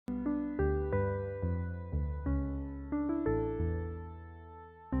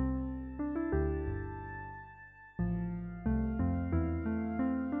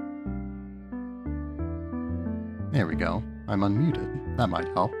There we go. I'm unmuted. That might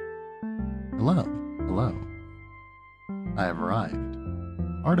help. Hello. Hello. I have arrived.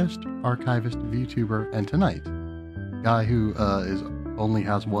 Artist, archivist, VTuber, and tonight, guy who only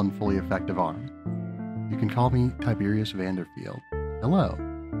has one fully effective arm. You can call me Tiberius Vanderfield. Hello.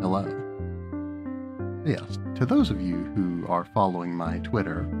 Hello. Yes, to those of you who are following my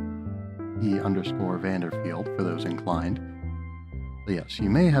Twitter, E_Vanderfield for those inclined. But yes, you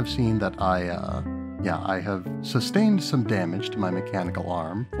may have seen that I have sustained some damage to my mechanical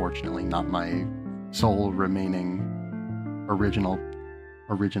arm. Fortunately, not my sole remaining original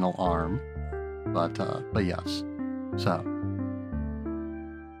arm. But yes. So,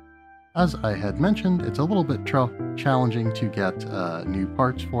 as I had mentioned, it's a little bit challenging to get new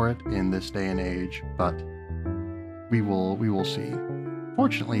parts for it in this day and age, but we will see.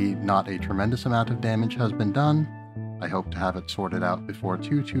 Fortunately, not a tremendous amount of damage has been done. I hope to have it sorted out before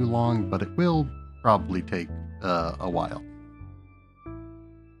too long, but it will probably take a while.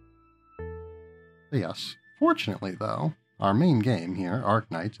 But yes, fortunately though, our main game here,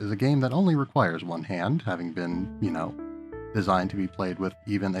 Arknights, is a game that only requires one hand, having been, designed to be played with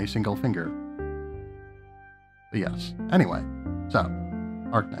even a single finger. But yes, anyway, so,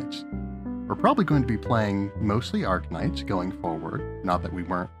 Arknights. We're probably going to be playing mostly Arknights going forward, not that we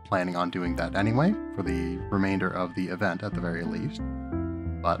weren't planning on doing that anyway, for the remainder of the event at the very least.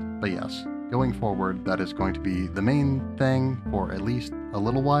 But yes, going forward, that is going to be the main thing for at least a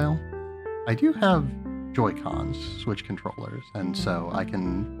little while. I do have Joy-Cons, Switch controllers, and so I'm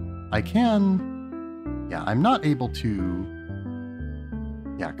not able to,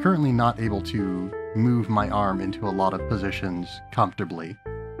 currently not able to move my arm into a lot of positions comfortably.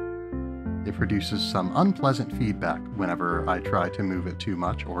 It produces some unpleasant feedback whenever I try to move it too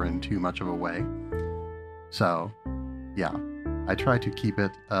much or in too much of a way. So, yeah, I try to keep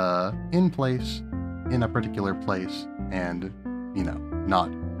it in place, in a particular place, and,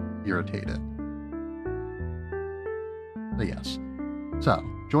 not irritate it. But yes, so,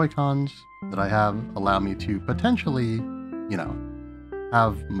 Joy-Cons that I have allow me to potentially,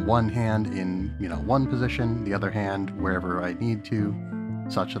 have one hand in, one position, the other hand wherever I need to,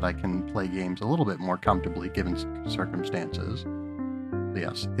 such that I can play games a little bit more comfortably given circumstances. But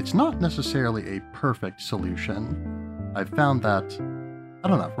yes, it's not necessarily a perfect solution. I've found that, I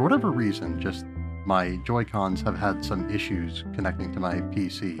don't know, for whatever reason, just my Joy-Cons have had some issues connecting to my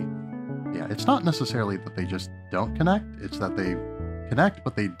PC. Yeah, it's not necessarily that they just don't connect, it's that they connect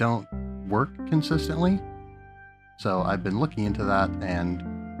but they don't work consistently. So I've been looking into that, and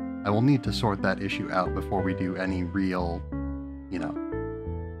I will need to sort that issue out before we do any real,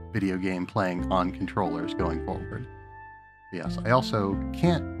 video game playing on controllers going forward. Yes, I also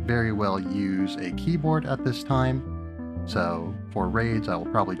can't very well use a keyboard at this time, so for raids I will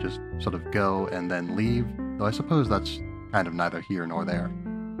probably just sort of go and then leave, though I suppose that's kind of neither here nor there.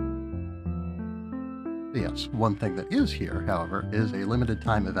 But yes, one thing that is here, however, is a limited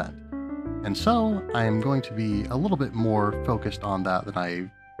time event. And so I am going to be a little bit more focused on that than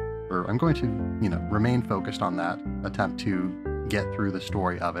I'm going to, remain focused on that, attempt to get through the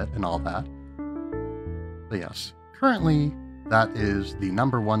story of it and all that. But yes, currently that is the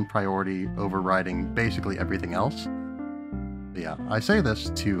 #1 priority overriding basically everything else. But yeah, I say this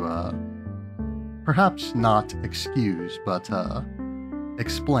to perhaps not excuse, but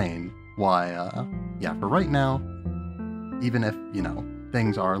explain why, for right now, even if,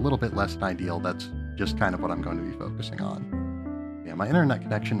 things are a little bit less than ideal, that's just kind of what I'm going to be focusing on. Yeah, my internet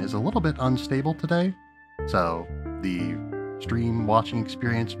connection is a little bit unstable today, so the stream watching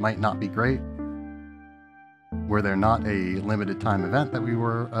experience might not be great. Were there not a limited time event that we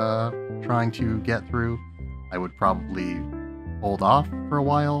were trying to get through, I would probably hold off for a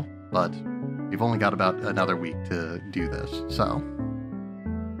while, but we've only got about another week to do this, so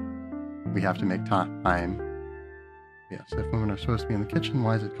we have to make time. Yes, if women are supposed to be in the kitchen,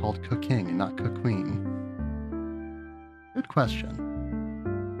 why is it called cooking and not cook-queen? Good question.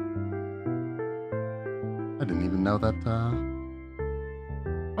 I didn't even know that,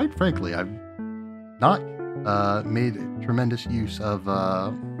 quite frankly, I've not made tremendous use of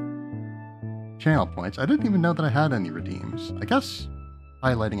channel points. I didn't even know that I had any redeems. I guess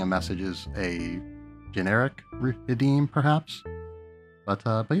highlighting a message is a generic redeem, perhaps? But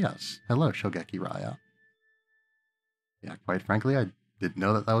yes. Hello, Shogeki Raya. Yeah, quite frankly, I didn't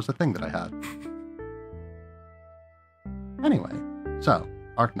know that was a thing that I had. Anyway, so,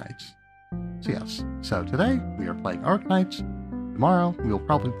 Arknights. So yes, so today we are playing Arknights. Tomorrow we will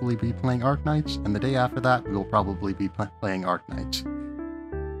probably be playing Arknights, and the day after that we will probably be playing Arknights.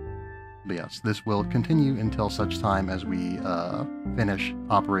 But yes, this will continue until such time as we finish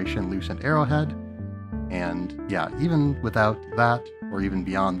Operation Lucent Arrowhead, And yeah, even without that, or even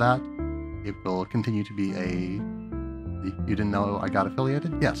beyond that, it will continue to be a... You didn't know I got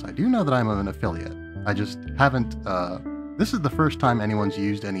affiliated? Yes, I do know that I'm an affiliate. I just haven't... This is the first time anyone's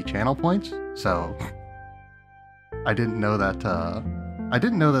used any channel points, so... I didn't know that...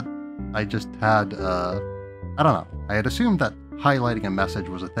 I just had... I don't know. I had assumed that highlighting a message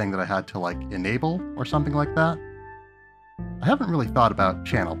was a thing that I had to, like, enable or something like that. I haven't really thought about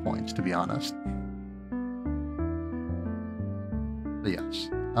channel points, to be honest. But yes.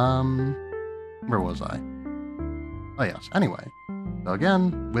 Where was I? Oh yes, anyway. So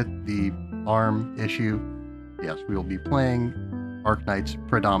again, with the ARM issue, yes, we will be playing Arknights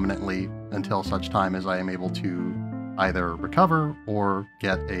predominantly until such time as I am able to either recover or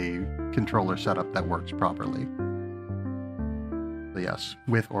get a controller setup that works properly. So yes,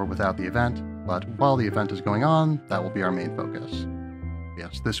 with or without the event, but while the event is going on, that will be our main focus.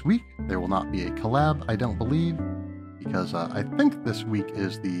 Yes, this week there will not be a collab, I don't believe, because I think this week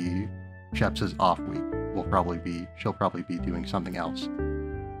is the Sheps' off week. She'll probably be doing something else.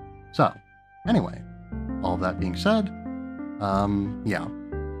 So, anyway, all that being said, yeah,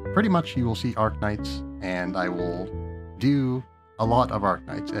 pretty much you will see Arknights, and I will do a lot of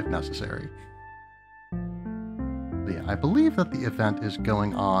Arknights if necessary. But yeah, I believe that the event is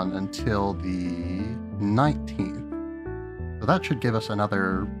going on until the 19th. So that should give us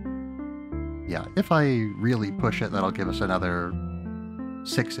another... Yeah, if I really push it, that'll give us another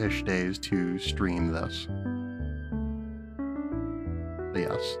 6-ish days to stream this. But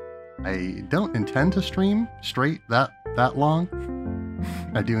yes, I don't intend to stream straight that long.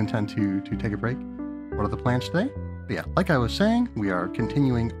 I do intend to take a break. What are the plans today? But yeah, like I was saying, we are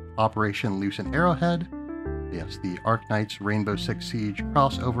continuing Operation Lucent Arrowhead. Yes, the Arknights Rainbow Six Siege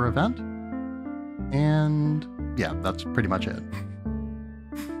crossover event. And yeah, that's pretty much it.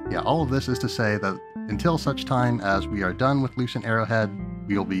 Yeah, all of this is to say that until such time as we are done with Lucent Arrowhead,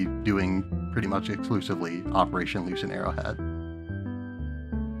 we will be doing pretty much exclusively Operation Lucent Arrowhead.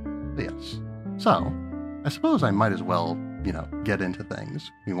 But yes. So, I suppose I might as well, you know, get into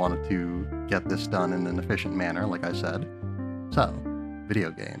things. We wanted to get this done in an efficient manner, like I said. So,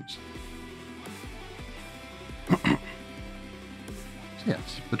 video games. So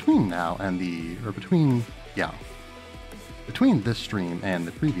yes, between now and between this stream and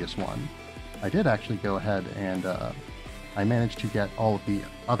the previous one, I did actually go ahead and I managed to get all of the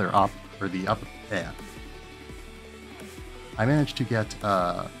other I managed to get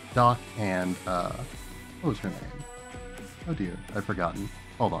Doc and what was her name? Oh dear, I've forgotten.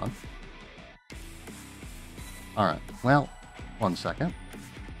 Hold on. Alright, well, one second.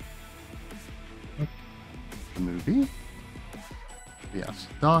 The movie. Yes,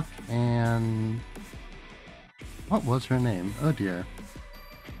 Doc and... What was her name? Oh dear.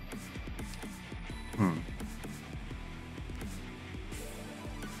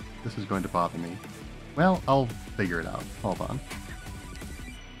 This is going to bother me. Well, I'll figure it out. Hold on.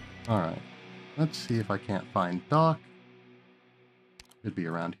 Alright. Let's see if I can't find Doc. Should be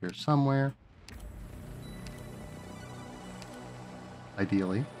around here somewhere.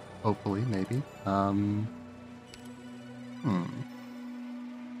 Ideally. Hopefully, maybe.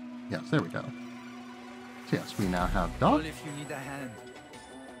 Yes, there we go. So yes, we now have Doc. If you need a hand.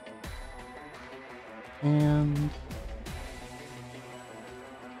 And...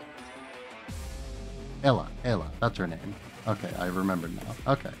 Ella, that's her name. Okay, I remembered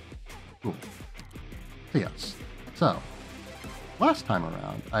now. Okay, cool. So yes, so, last time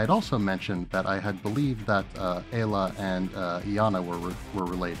around, I had also mentioned that I had believed that Ayla and Iana were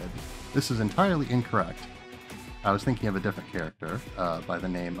related. This is entirely incorrect. I was thinking of a different character by the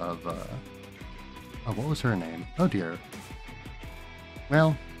name of... Oh, what was her name? Oh dear.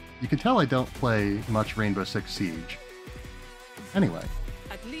 Well, you can tell I don't play much Rainbow Six Siege. Anyway.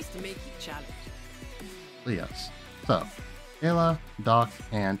 At least make it challenge. Yes. So, Ayla, Doc,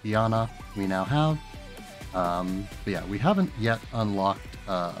 and Iana we now have. But yeah, we haven't yet unlocked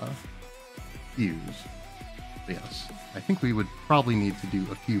Fuse. But yes, I think we would probably need to do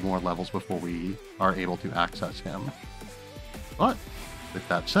a few more levels before we are able to access him. But, with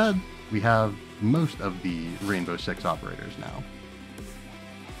that said, we have most of the Rainbow Six operators now.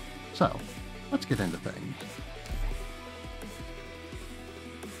 So, let's get into things.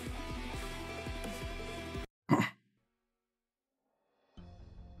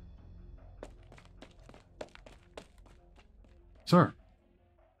 Sir.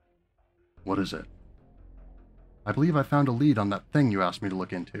 What is it? I believe I found a lead on that thing you asked me to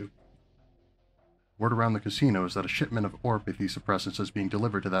look into. Word around the casino is that a shipment of orpathy suppressants is being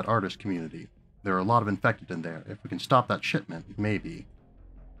delivered to that artist community. There are a lot of infected in there. If we can stop that shipment, maybe.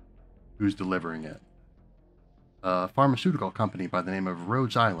 Who's delivering it? A pharmaceutical company by the name of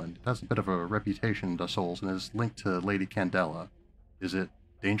Rhodes Island. It has a bit of a reputation to souls and is linked to Lady Candela. Is it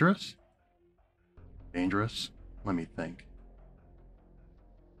dangerous? Dangerous? Let me think.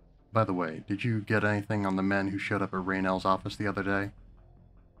 By the way, did you get anything on the men who showed up at Raynell's office the other day?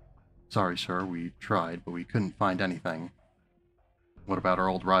 Sorry, sir, we tried, but we couldn't find anything. What about our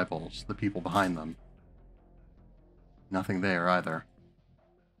old rivals, the people behind them? Nothing there either.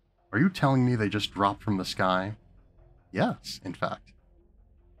 Are you telling me they just dropped from the sky? Yes, in fact.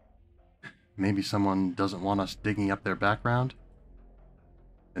 Maybe someone doesn't want us digging up their background?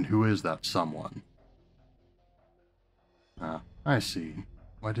 And who is that someone? Ah, I see.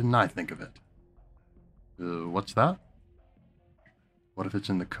 Why didn't I think of it? What's that? What if it's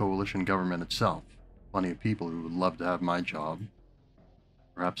in the coalition government itself? Plenty of people who would love to have my job.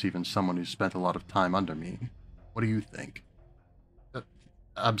 Perhaps even someone who's spent a lot of time under me. What do you think?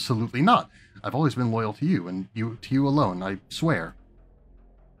 Absolutely not. I've always been loyal to you, and to you alone, I swear.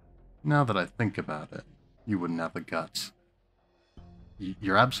 Now that I think about it, you wouldn't have the guts.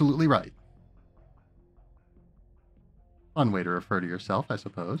 You're absolutely right. Fun way to refer to yourself, I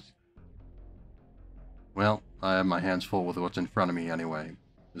suppose. Well, I have my hands full with what's in front of me anyway.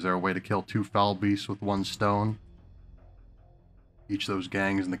 Is there a way to kill two foul beasts with one stone? Teach those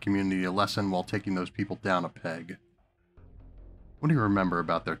gangs in the community a lesson while taking those people down a peg. What do you remember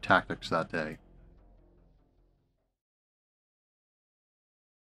about their tactics that day?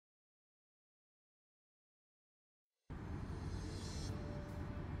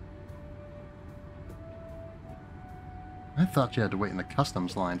 I thought you had to wait in the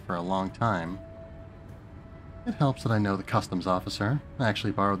customs line for a long time. It helps that I know the customs officer. I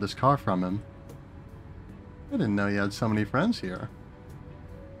actually borrowed this car from him. I didn't know you had so many friends here.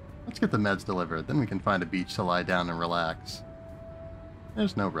 Let's get the meds delivered, then we can find a beach to lie down and relax.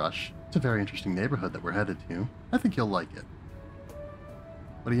 There's no rush. It's a very interesting neighborhood that we're headed to. I think you'll like it.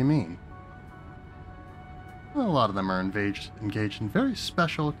 What do you mean? Well, a lot of them are engaged in very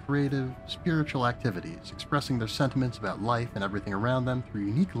special, creative, spiritual activities, expressing their sentiments about life and everything around them through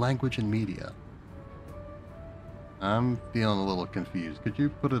unique language and media. I'm feeling a little confused. Could you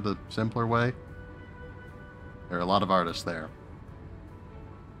put it a simpler way? There are a lot of artists there.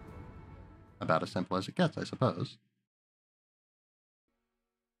 About as simple as it gets, I suppose.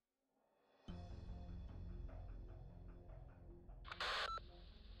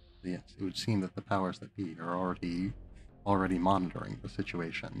 Yes, it would seem that the powers that be are already monitoring the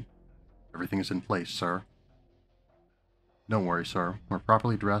situation. Everything is in place, sir. Don't worry, sir. We're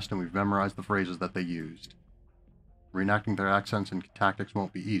properly dressed and we've memorized the phrases that they used. Reenacting their accents and tactics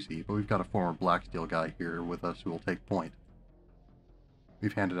won't be easy, but we've got a former Blacksteel guy here with us who will take point.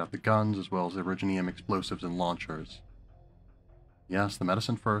 We've handed out the guns as well as the Originium explosives and launchers. Yes, the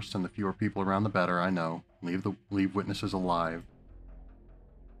medicine first, and the fewer people around the better, I know. Leave witnesses alive.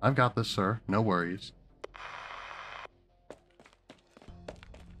 I've got this, sir. No worries.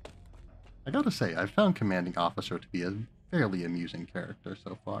 I gotta say, I've found Commanding Officer to be a fairly amusing character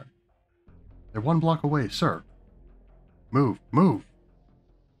so far. They're 1 block away, sir. Move, move!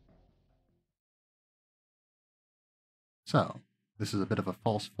 So, this is a bit of a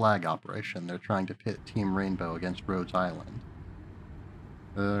false flag operation. They're trying to pit Team Rainbow against Rhodes Island.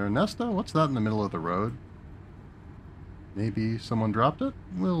 Ernesto, what's that in the middle of the road? Maybe someone dropped it?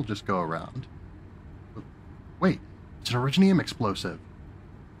 We'll just go around. Wait, it's an Originium explosive.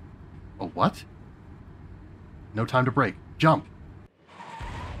 A what? No time to break. Jump!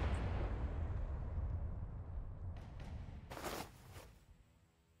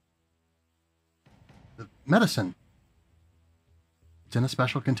 The medicine! It's in a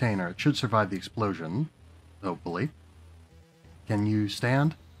special container. It should survive the explosion. Hopefully. Can you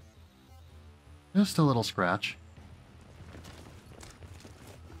stand? Just a little scratch.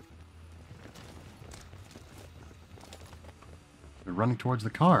 They're running towards the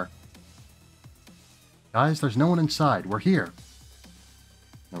car. Guys, there's no one inside. We're here.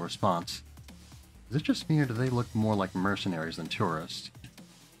 No response. Is it just me or do they look more like mercenaries than tourists?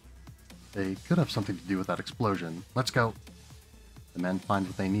 They could have something to do with that explosion. Let's go. The men find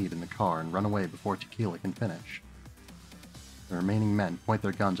what they need in the car and run away before Tequila can finish. The remaining men point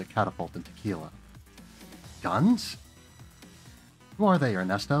their guns at Catapult and Tequila. Guns? Who are they,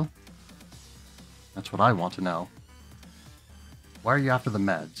 Ernesto? That's what I want to know. Why are you after the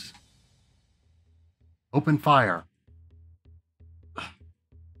meds? Open fire!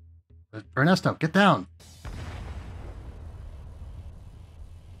 Ernesto, get down!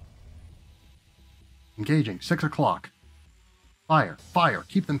 Engaging, 6 o'clock. Fire, fire,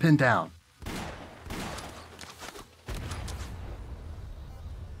 keep them pinned down.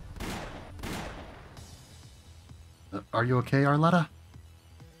 Are you okay, Arletta?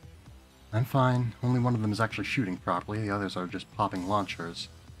 I'm fine. Only one of them is actually shooting properly. The others are just popping launchers.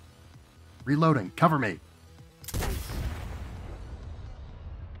 Reloading. Cover me.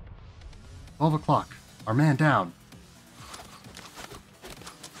 12 o'clock. Our man down.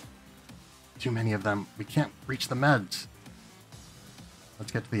 Too many of them. We can't reach the meds.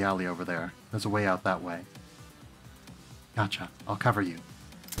 Let's get to the alley over there. There's a way out that way. Gotcha. I'll cover you.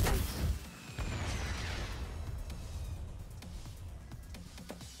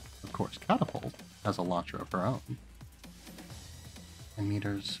 Of course, Catapult has a launcher of her own. 10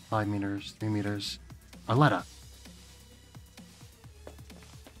 meters, 5 meters, 3 meters. Arletta!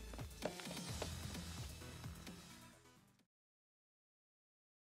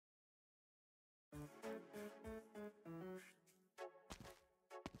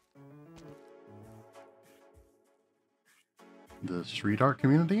 The street art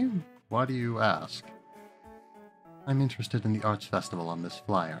community? Why do you ask? I'm interested in the arts festival on this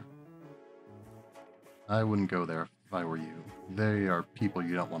flyer. I wouldn't go there if I were you. They are people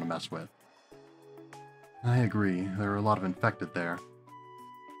you don't want to mess with. I agree. There are a lot of infected there.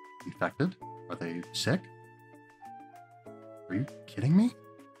 Infected? Are they sick? Are you kidding me?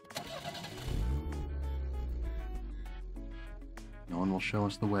 No one will show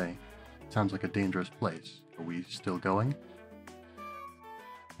us the way. Sounds like a dangerous place. Are we still going?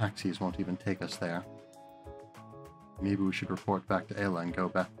 Taxis won't even take us there. Maybe we should report back to Ayla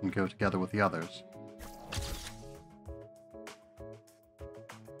and go together with the others.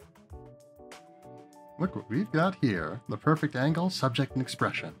 Look what we've got here. The perfect angle, subject, and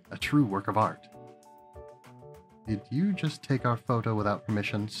expression. A true work of art. Did you just take our photo without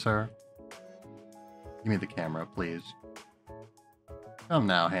permission, sir? Give me the camera, please. Come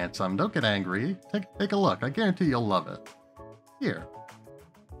now, handsome. Don't get angry. Take a look. I guarantee you'll love it. Here.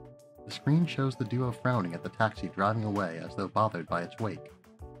 The screen shows the duo frowning at the taxi driving away as though bothered by its wake.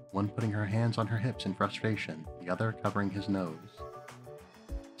 One putting her hands on her hips in frustration, the other covering his nose.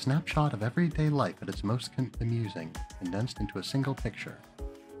 Snapshot of everyday life at its most amusing, condensed into a single picture.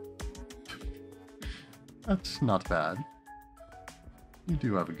 That's not bad. You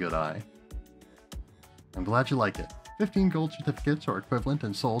do have a good eye. I'm glad you like it. 15 gold certificates or equivalent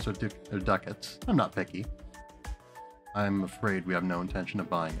in souls or ducats. I'm not picky. I'm afraid we have no intention of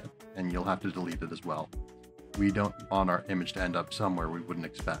buying it, and you'll have to delete it as well. We don't want our image to end up somewhere we wouldn't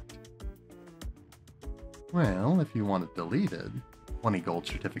expect. Well, if you want it deleted, 20 gold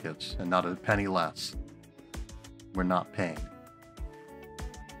certificates, and not a penny less. We're not paying.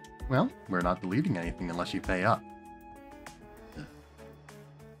 Well, we're not deleting anything unless you pay up.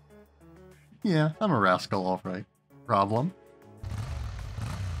 Yeah, I'm a rascal, alright. Problem?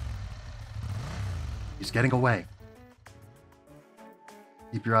 He's getting away.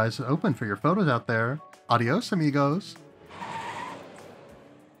 Keep your eyes open for your photos out there. Adios, amigos.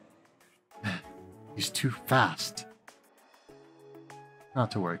 He's too fast.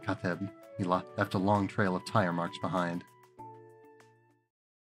 Not to worry, Kateb. He left a long trail of tire marks behind.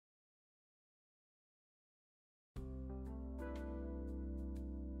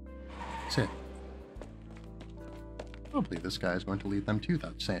 Sit. Probably this guy is going to lead them to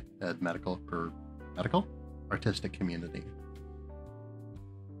that said medical artistic community.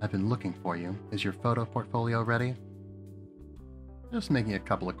 I've been looking for you. Is your photo portfolio ready? Just making a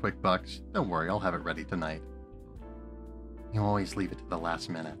couple of quick bucks. Don't worry, I'll have it ready tonight. You always leave it to the last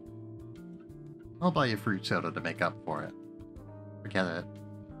minute. I'll buy you fruit soda to make up for it. Forget it.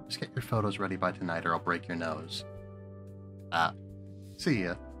 Just get your photos ready by tonight or I'll break your nose. Ah. See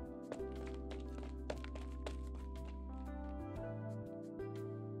ya.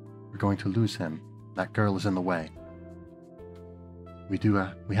 We're going to lose him. That girl is in the way.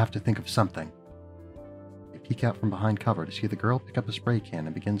 We have to think of something. We peek out from behind cover to see the girl pick up a spray can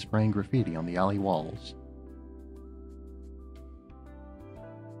and begin spraying graffiti on the alley walls.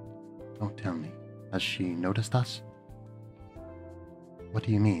 Don't tell me. Has she noticed us? What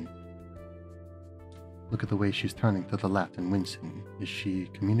do you mean? Look at the way she's turning to the left and wincing. Is she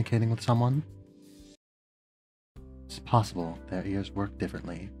communicating with someone? It's possible their ears work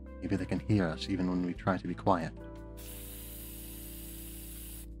differently. Maybe they can hear us even when we try to be quiet.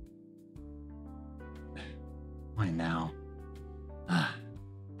 Why now?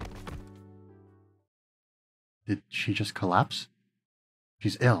 Did she just collapse?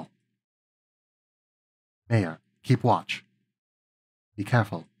 She's ill. Mayor, keep watch. Be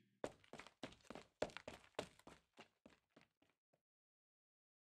careful.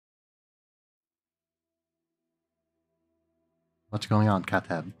 What's going on,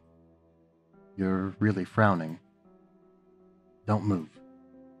 Kateb? You're really frowning. Don't move.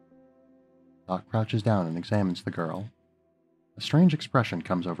 Doc crouches down and examines the girl. A strange expression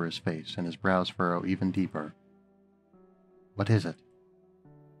comes over his face, and his brows furrow even deeper. What is it?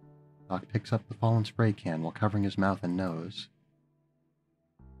 Doc picks up the fallen spray can while covering his mouth and nose.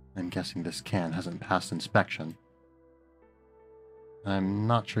 I'm guessing this can hasn't passed inspection. I'm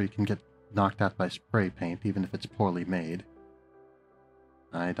not sure you can get knocked out by spray paint, even if it's poorly made.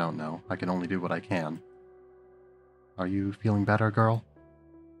 I don't know. I can only do what I can. Are you feeling better, girl?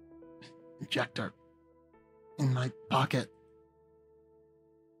 Injector. In my pocket.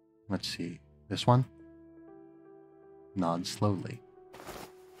 Let's see. This one? Nods slowly.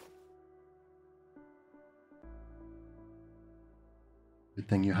 Good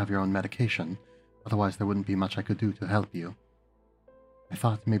thing you have your own medication. Otherwise there wouldn't be much I could do to help you. I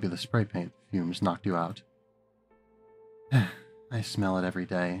thought maybe the spray paint fumes knocked you out. I smell it every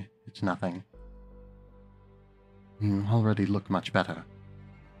day. It's nothing. You already look much better.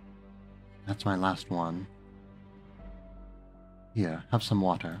 That's my last one. Here, have some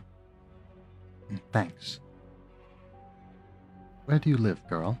water. Thanks. Where do you live,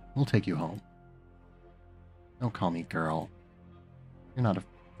 girl? We'll take you home. Don't call me girl. You're not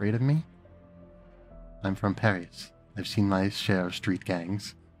afraid of me? I'm from Paris. I've seen my share of street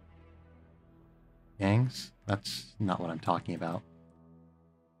gangs. Gangs? That's not what I'm talking about.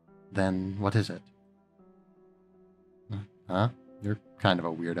 Then what is it? Huh? You're kind of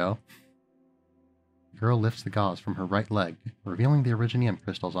a weirdo. The girl lifts the gauze from her right leg, revealing the Originium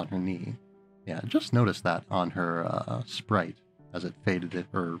crystals on her knee. Yeah, just noticed that on her sprite as it faded,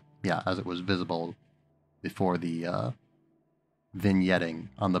 as it was visible before the vignetting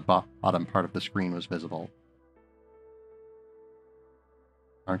on the bottom part of the screen was visible.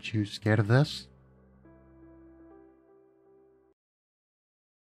 Aren't you scared of this?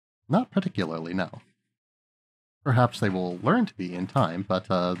 Not particularly, no. Perhaps they will learn to be in time, but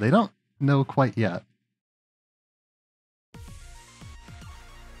they don't know quite yet.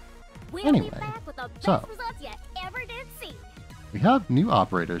 Anyway, so we have new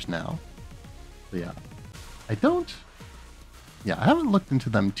operators now. So yeah, I haven't looked into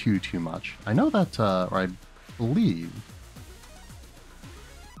them too much. I know that, or I believe.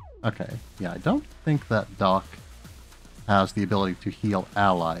 Okay, yeah, I don't think that Doc has the ability to heal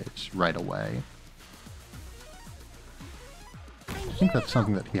allies right away. I think that's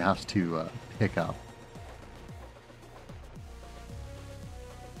something that he has to pick up.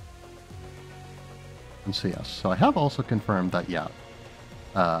 And so yes, so I have also confirmed that, yeah,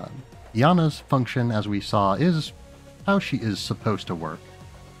 Iana's function, as we saw, is how she is supposed to work.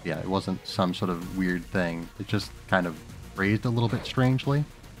 Yeah, it wasn't some sort of weird thing. It just kind of phrased a little bit strangely.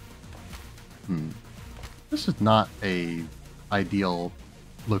 This is not a ideal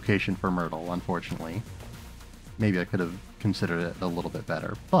location for Myrtle, unfortunately. Maybe I could have considered it a little bit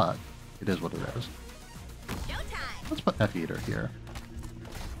better, but it is what it is. Let's put F-Eater here.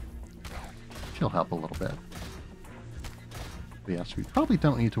 She'll help a little bit. But yes, we probably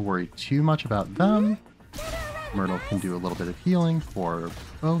don't need to worry too much about them. Myrtle can do a little bit of healing for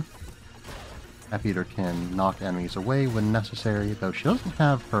both. F-Eater can knock enemies away when necessary, though she doesn't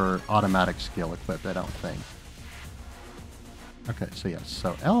have her automatic skill equipped, I don't think. Okay, so yes,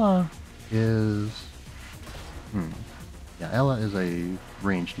 so Ella is... Yeah, Ella is a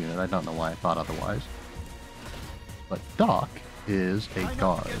ranged unit. I don't know why I thought otherwise. But Doc is a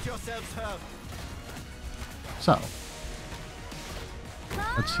guard. So,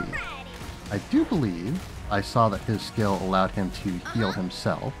 let's see. I do believe I saw that his skill allowed him to heal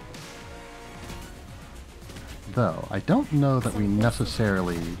himself. Though, I don't know that we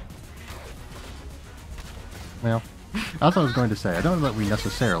necessarily... Well, as I was going to say, I don't know that we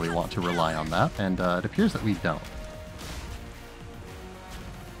necessarily want to rely on that, and it appears that we don't.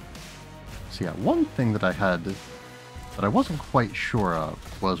 So yeah, one thing that I had that I wasn't quite sure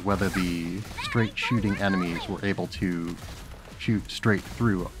of was whether the straight shooting enemies were able to shoot straight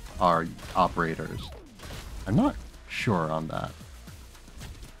through our operators. I'm not sure on that.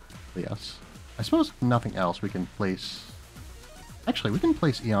 But yes. I suppose if nothing else we can place... Actually, we can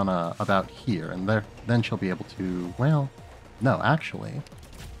place Iana about here, and then she'll be able to... Well, no, actually,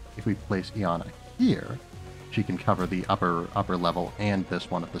 if we place Iana here, she can cover the upper level and this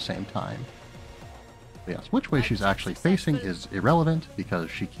one at the same time. But yes, which way she's actually facing is irrelevant, because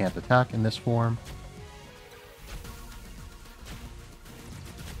she can't attack in this form.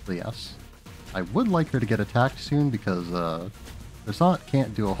 But yes, I would like her to get attacked soon, because Lucent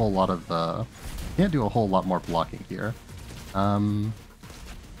can't do a whole lot of can't do a whole lot more blocking here. Alright,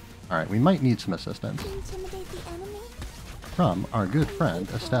 we might need some assistance from our good friend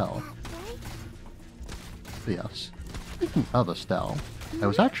Estelle. But yes, speaking of Estelle, I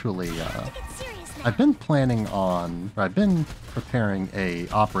was actually I've been planning on, or I've been preparing a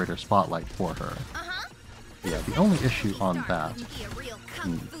operator spotlight for her. Yeah, the only issue on that,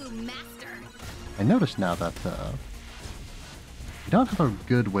 I noticed now that we don't have a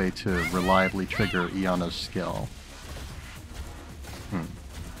good way to reliably trigger Iana's skill. So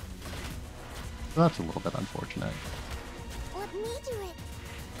that's a little bit unfortunate. Let me do it.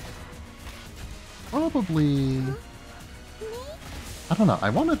 Probably... I don't know, I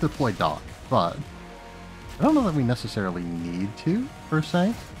want to deploy Doc, but I don't know that we necessarily need to, per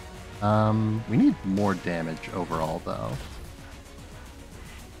se. We need more damage overall, though.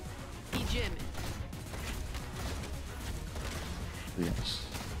 Yes.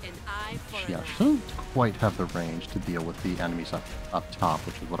 Yeah, she doesn't quite have the range to deal with the enemies up top,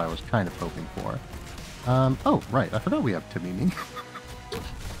 which is what I was kind of hoping for. Oh, right, I forgot we have Tamimi.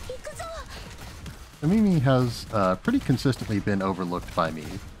 Tamimi has pretty consistently been overlooked by me,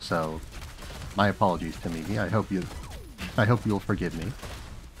 so my apologies, Tamimi. I hope you'll forgive me.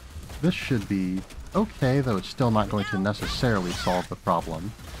 This should be okay, though it's still not going to necessarily solve the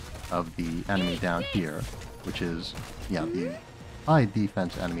problem of the enemy down here, which is, yeah, the high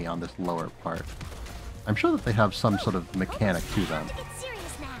defense enemy on this lower part. I'm sure that they have some sort of mechanic to them,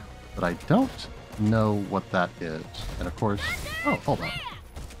 but I don't know what that is. And of course... Oh, hold on.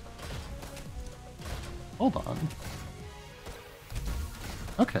 Hold on.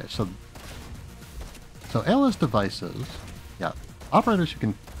 Okay, so Ayla's devices, yeah, operators who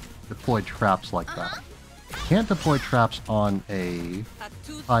can deploy traps like that can't deploy traps on a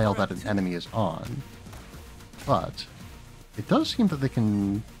tile that an enemy is on, but it does seem that they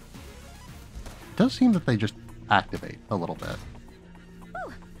can... It does seem that they just activate a little bit.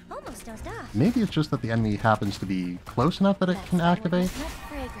 Ooh, almost dozed off. Maybe it's just that the enemy happens to be close enough that it can activate. Let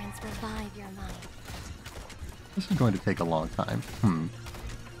fragrance revive your mind. This is going to take a long time.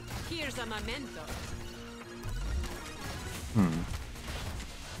 Here's a memento.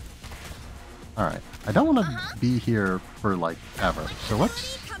 Alright. I don't want to be here for, like, ever. So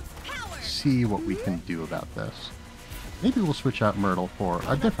let's see what we can do about this. Maybe we'll switch out Myrtle for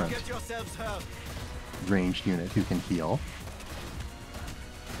a different ranged unit who can heal.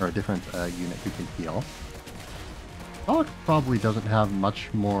 Or a different unit who can heal. Bollock probably doesn't have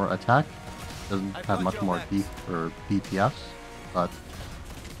much more attack. Doesn't have much more DPS. But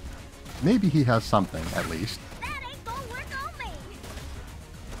maybe he has something, at least. That ain't gonna work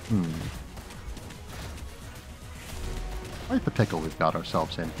on me. Quite the pickle we've got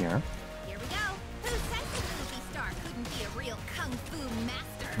ourselves in here. Here we go. Who said the movie star couldn't be a real kung fu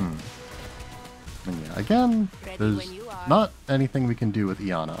master? And yeah, again, Ready there's when you are. not anything we can do with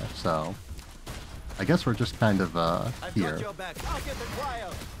Iana, so I guess we're just kind of here.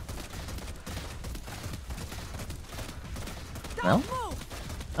 Well,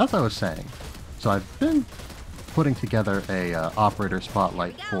 as I was saying, so I've been putting together a operator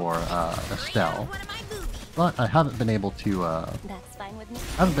spotlight for Estelle, One of my movies. but I haven't been able to That's fine with me.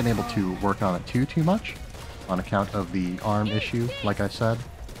 work on it too much on account of the arm issue, like I said.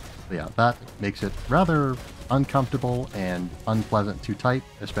 But yeah, that makes it rather uncomfortable and unpleasant to type,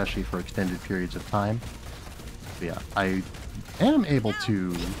 especially for extended periods of time. But yeah, I am able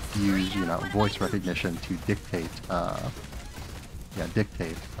to use, you know, voice recognition to dictate, Ready to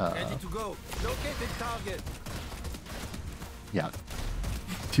go. Located target. yeah,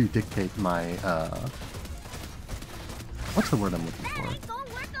 to dictate my, what's the word I'm looking for?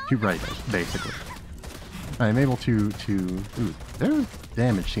 To write it, basically. I'm able to, ooh, their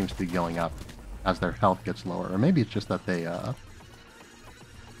damage seems to be going up as their health gets lower, or maybe it's just that they, I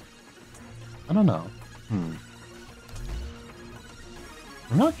don't know. I'm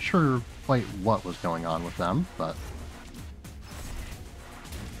not sure quite what was going on with them, but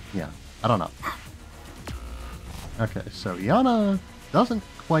yeah, I don't know. Okay, so Iana doesn't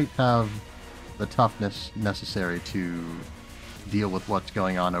quite have the toughness necessary to deal with what's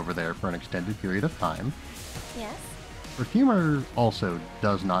going on over there for an extended period of time. Yes. Perfumer also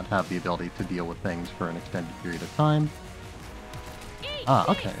does not have the ability to deal with things for an extended period of time. Ah,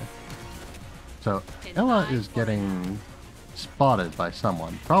 okay. So Ella is getting spotted by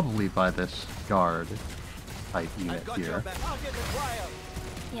someone, probably by this guard type unit here.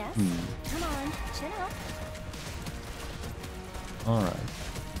 Yes. Come on, chin up. Alright.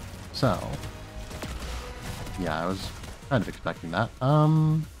 So, yeah, I was kind of expecting that.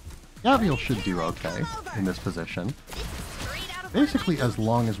 Gabriel should do okay in this position. Basically, as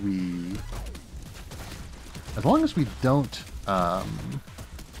long as we don't,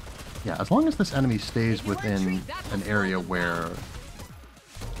 yeah, as long as this enemy stays within an area where,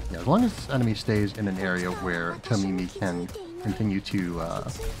 yeah, as long as this enemy stays in an area where Tomimi can continue to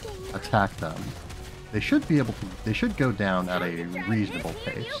attack them, they should be able to, they should go down at a reasonable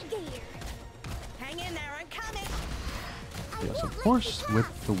pace. Hang in there, I'm coming. Yes, of course,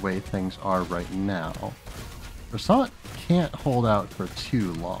 with the way things are right now, Lucent can't hold out for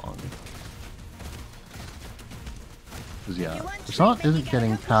too long. Because, yeah, Lucent isn't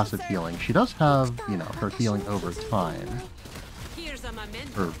getting passive healing. She does have, you know, her healing over time. Here's a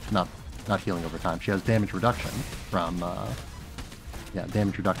memento. Or, not healing over time. She has damage reduction from, yeah,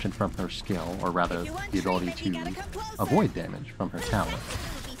 damage reduction from her skill, or rather, the ability to avoid damage from her talent.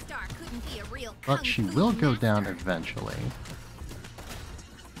 But she will go down eventually.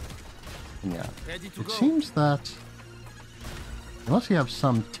 And yeah, it seems that, unless you have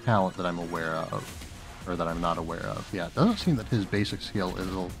some talent that I'm aware of, or that I'm not aware of, yeah, it doesn't seem that his basic skill is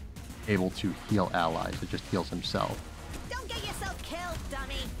able to heal allies, it just heals himself. Don't get yourself killed,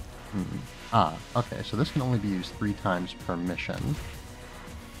 dummy. Ah, okay, so this can only be used 3 times per mission.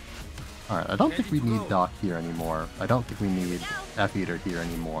 Alright, I don't think we need Doc here anymore. I don't think we need F-Eater here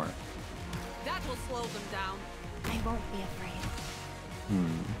anymore. That will slow them down. I won't be afraid.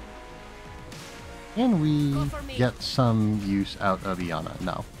 Can we get some use out of Iana?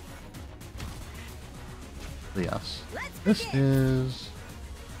 No. But yes. This is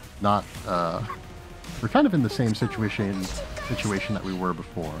not, we're kind of in the same situation that we were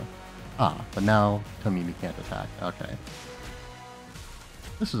before. Ah, but now Tamimi can't attack. Okay.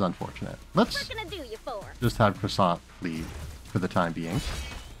 This is unfortunate. Let's just have Croissant lead for the time being.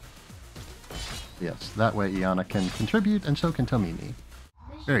 Yes, that way Iana can contribute, and so can Tamimi.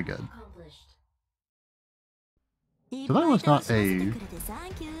 Very good. So that was not a...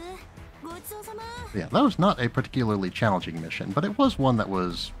 Yeah, that was not a particularly challenging mission, but it was one that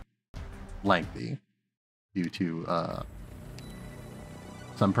was lengthy due to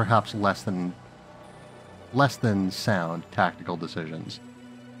some perhaps less than sound tactical decisions.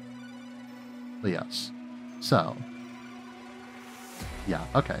 But yes. So. Yeah,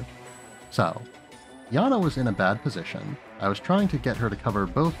 okay. So, Yana was in a bad position. I was trying to get her to cover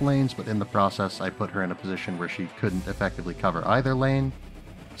both lanes, but in the process I put her in a position where she couldn't effectively cover either lane.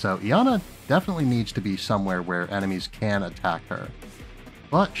 So Yana definitely needs to be somewhere where enemies can attack her.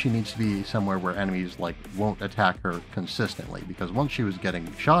 But she needs to be somewhere where enemies, like, won't attack her consistently, because once she was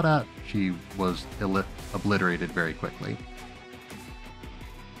getting shot at, she was obliterated very quickly.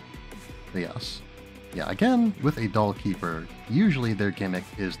 But yes. Yeah, again, with a Dull Keeper, usually their gimmick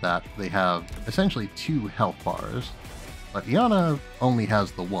is that they have essentially 2 health bars, but Iana only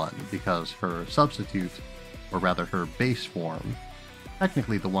has the 1, because her substitute, or rather her base form,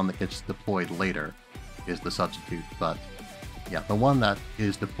 technically the one that gets deployed later, is the substitute, but yeah, the one that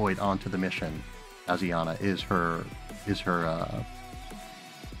is deployed onto the mission as Iana is her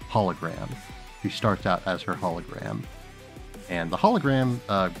hologram. She starts out as her hologram, and the hologram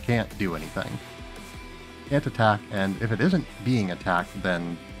can't do anything. Can't attack, and if it isn't being attacked,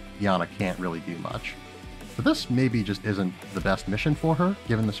 then Iana can't really do much. So this maybe just isn't the best mission for her,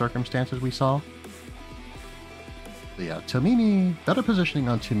 given the circumstances we saw. But yeah, Tamimi, better positioning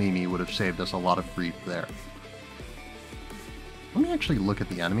on Tamimi would have saved us a lot of grief there. Let me actually look at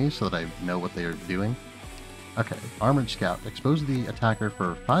the enemies so that I know what they are doing. Okay, Armored Scout. Expose the attacker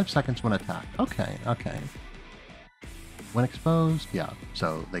for 5 seconds when attacked. Okay, okay. When exposed, yeah,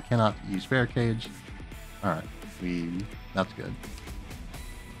 so they cannot use barricades. Alright, that's good.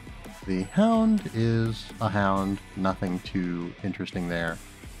 The Hound is a Hound, nothing too interesting there.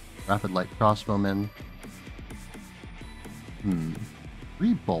 Rapid Light Crossbowman.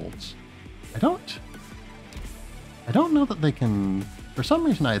 3 bolts. I don't know that they can... For some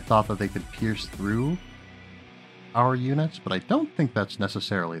reason I thought that they could pierce through our units, but I don't think that's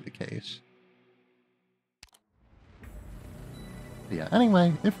necessarily the case. But yeah,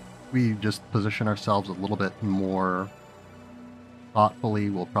 anyway, if we just position ourselves a little bit more thoughtfully,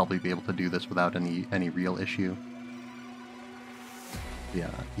 we'll probably be able to do this without any real issue.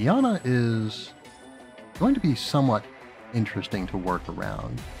 Yeah, Iana is going to be somewhat interesting to work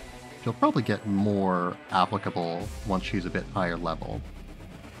around. She'll probably get more applicable once she's a bit higher level.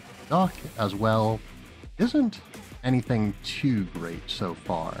 Doc, as well, isn't anything too great so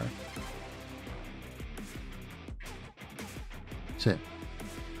far. That's it.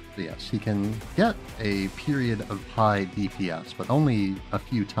 So yes, he can get a period of high DPS, but only a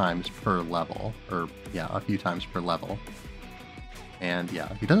few times per level. Or, yeah, a few times per level. And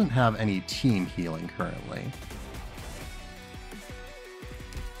yeah, he doesn't have any team healing currently.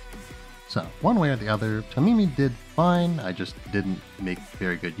 So, one way or the other, Tamimi did fine, I just didn't make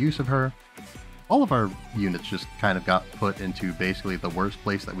very good use of her. All of our units just kind of got put into basically the worst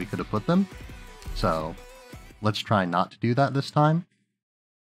place that we could have put them. So, let's try not to do that this time.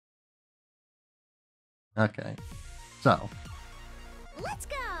 Okay. So, Let's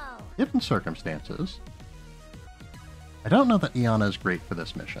go. given circumstances, I don't know that Iana is great for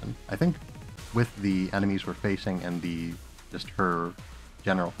this mission. I think with the enemies we're facing and just her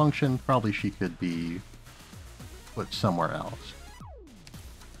general function, probably she could be put somewhere else.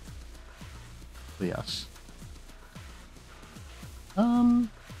 So yes.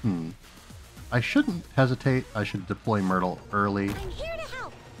 I shouldn't hesitate. I should deploy Myrtle early. I'm here to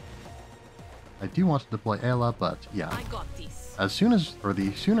help. I do want to deploy Ayla, but yeah. I got this. As soon as, or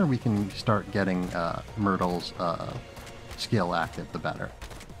the sooner we can start getting Myrtle's skill active, the better.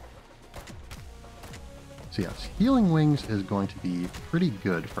 So yes, Healing Wings is going to be pretty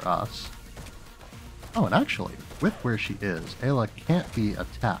good for us. Oh, and actually, with where she is, Ayla can't be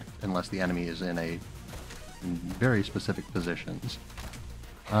attacked unless the enemy is in very specific positions.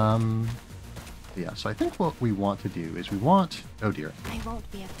 Yeah, so I think what we want to do is we want... Oh dear. I won't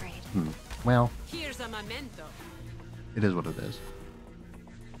be afraid. Well, Here's a memento. it is what it is.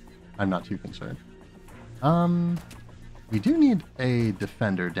 I'm not too concerned. We do need a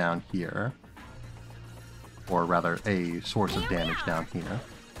defender down here. Or rather, a source of damage down here.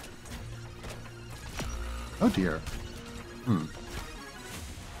 Oh dear.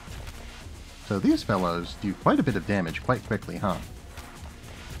 So these fellows do quite a bit of damage quite quickly, huh?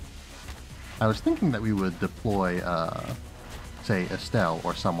 I was thinking that we would deploy, say, Estelle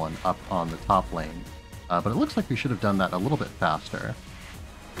or someone up on the top lane. But it looks like we should have done that a little bit faster.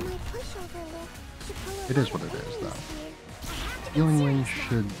 It is what it is, though. Healing Wing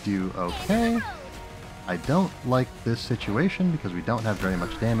should do okay. I don't like this situation because we don't have very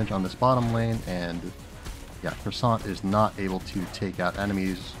much damage on this bottom lane, and yeah, Croissant is not able to take out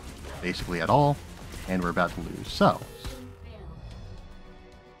enemies basically at all, and we're about to lose. So,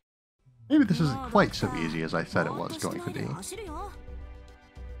 maybe this isn't quite so easy as I said it was going to be.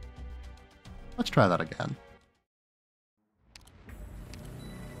 Let's try that again.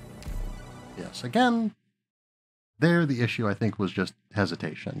 Yes, again, there the issue I think was just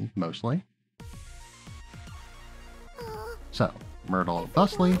hesitation, mostly. So, Myrtle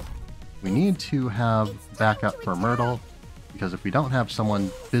thusly, we need to have backup for Myrtle, because if we don't have someone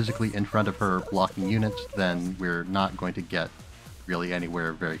physically in front of her blocking units, then we're not going to get really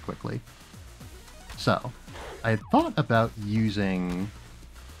anywhere very quickly. So, I thought about using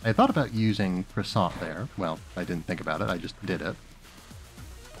Croissant there. Well, I didn't think about it, I just did it.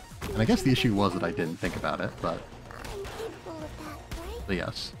 And I guess the issue was that I didn't think about it, but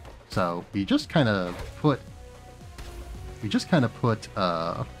yes. So, we just kind of put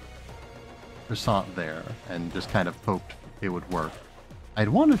Croissant there and just kind of hoped it would work. I'd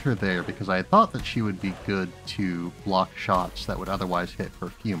wanted her there because I thought that she would be good to block shots that would otherwise hit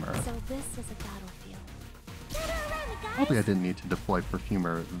Perfumer. So this is a battlefield. Probably I didn't need to deploy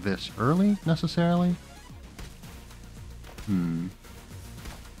Perfumer this early, necessarily.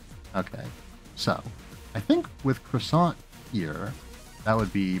 Okay. So, I think with Croissant here, that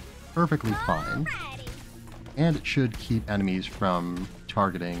would be perfectly fine. And it should keep enemies from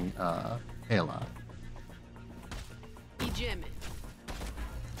targeting Ayla.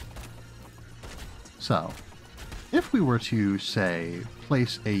 So, if we were to, say,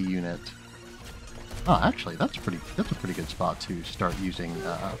 place a unit... Oh, actually, that's a pretty good spot to start using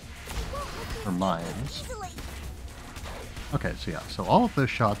her mines. Okay, so yeah, so all of those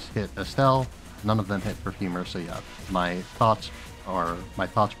shots hit Estelle, none of them hit Perfumer, so yeah, my thoughts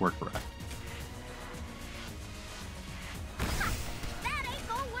were correct.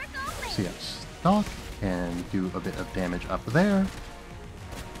 So yes, Doc can do a bit of damage up there.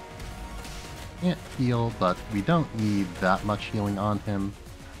 Can't heal, but we don't need that much healing on him.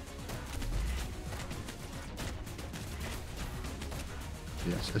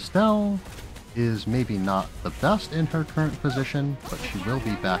 Yes, Estelle is maybe not the best in her current position, but she will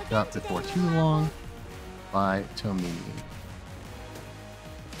be backed up before too long by Tomimi,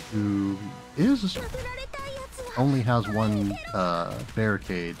 who only has one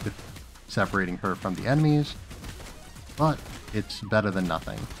barricade separating her from the enemies, but it's better than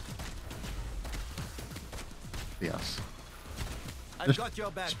nothing. Yes. There's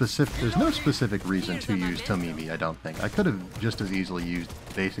no specific reason to use Tomimi, I don't think. I could have just as easily used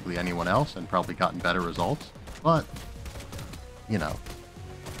basically anyone else and probably gotten better results, but, you know,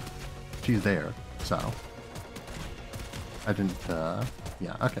 she's there, so. I didn't,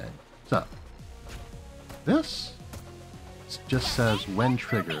 yeah, okay. So, this just says when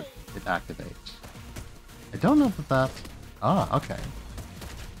triggered, it activates. I don't know if that... Ah, okay.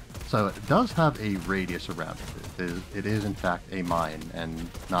 So it does have a radius around it. It is in fact a mine and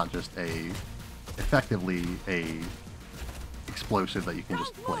not just effectively a explosive that you can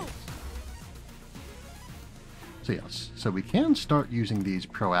just place. So yes, so we can start using these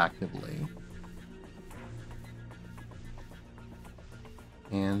proactively.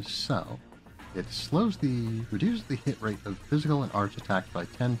 And so, it reduces the hit rate of physical and arch attacks by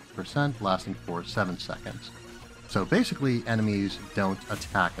 10%, lasting for 7 seconds. So basically, enemies don't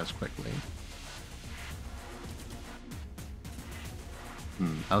attack as quickly.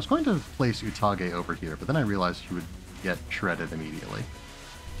 I was going to place Utage over here, but then I realized she would get shredded immediately.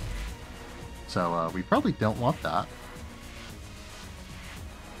 So we probably don't want that.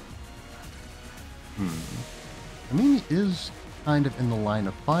 Amini is kind of in the line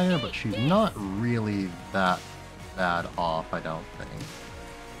of fire, but she's not really that bad off, I don't think.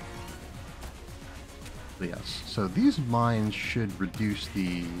 But yes, so these mines should reduce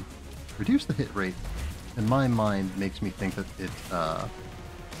the hit rate. In my mind, makes me think that it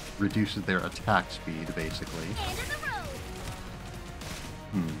reduces their attack speed, basically.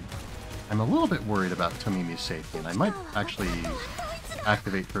 I'm a little bit worried about Tomimi's safety, and I might actually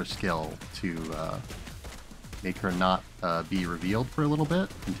activate her skill to make her not be revealed for a little bit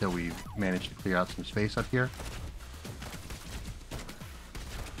until we manage to clear out some space up here.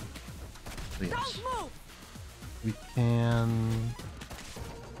 So yes, we can...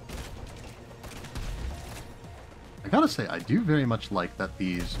 I gotta say, I do very much like that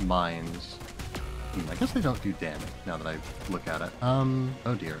these mines... I guess they don't do damage, now that I look at it.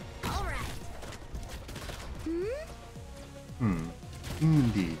 Oh dear.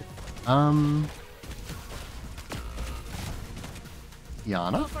 Indeed.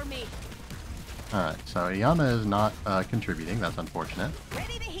 Iana? Alright, so Iana is not contributing, that's unfortunate.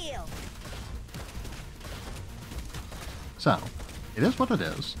 Ready to heal. So, it is what it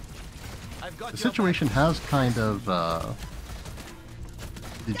is. The situation has kind of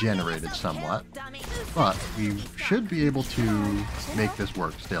degenerated somewhat, but we should be able to make this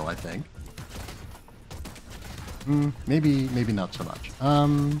work still, I think. Maybe not so much.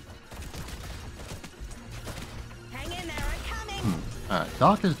 Alright,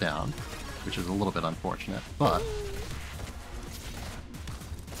 Doc is down, which is a little bit unfortunate, but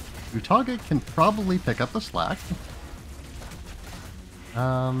Utage can probably pick up the slack.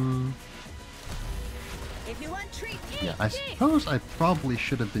 If you want treat, yeah, I suppose I probably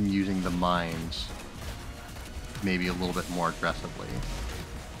should have been using the mines maybe a little bit more aggressively.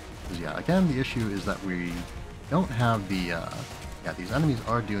 Because yeah, again, the issue is that we don't have the, yeah, these enemies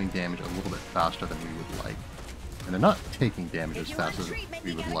are doing damage a little bit faster than we would like. And they're not taking damage as fast as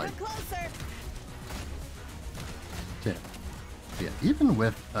we would like. Yeah, even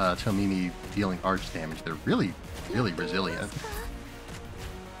with Tomimi dealing arch damage, they're really resilient.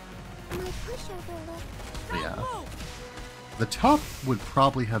 But yeah. The top would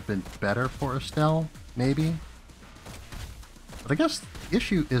probably have been better for Estelle, maybe. But I guess the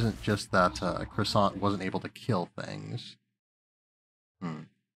issue isn't just that Croissant wasn't able to kill things.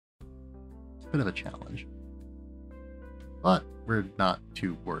 It's a bit of a challenge. But we're not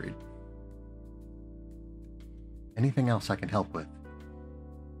too worried. Anything else I can help with?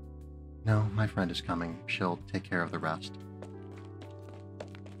 No, my friend is coming. She'll take care of the rest.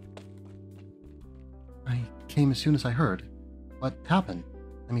 I came as soon as I heard. What happened?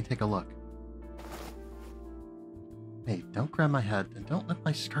 Let me take a look. Hey, don't grab my head, and don't lift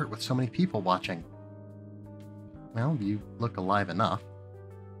my skirt with so many people watching. Well, you look alive enough.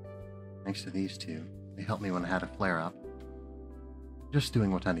 Thanks to these two. They helped me when I had a flare-up. Just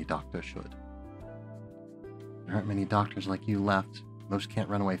doing what any doctor should. There aren't many doctors like you left. Most can't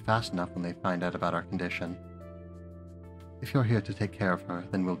run away fast enough when they find out about our condition. If you're here to take care of her,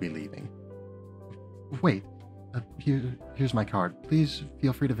 then we'll be leaving. Wait, here's my card. Please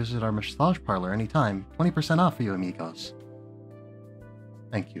feel free to visit our massage parlor anytime. 20% off for you amigos.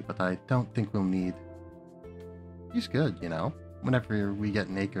 Thank you, but I don't think we'll need... She's good, you know. Whenever we get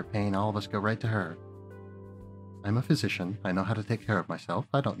an ache or pain, all of us go right to her. I'm a physician. I know how to take care of myself.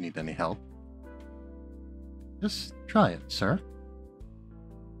 I don't need any help. Just try it, sir.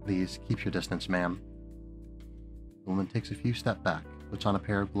 Please, keep your distance, ma'am. The woman takes a few steps back, puts on a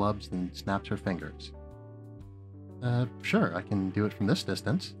pair of gloves, and snaps her fingers. Sure, I can do it from this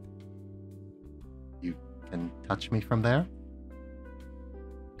distance. You can touch me from there?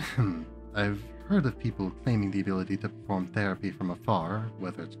 I've heard of people claiming the ability to perform therapy from afar,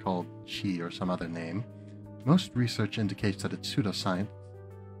 whether it's called chi or some other name. Most research indicates that it's pseudoscience.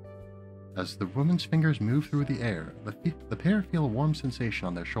 As the woman's fingers move through the air, the pair feel a warm sensation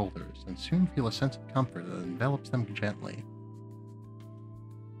on their shoulders, and soon feel a sense of comfort that envelops them gently.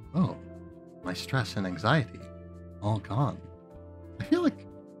 Oh, my stress and anxiety, all gone. I feel like...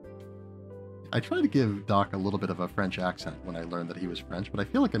 I tried to give Doc a little bit of a French accent when I learned that he was French, but I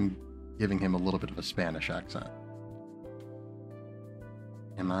feel like I'm giving him a little bit of a Spanish accent.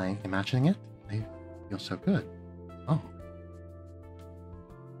 Am I imagining it? I feel so good. Oh.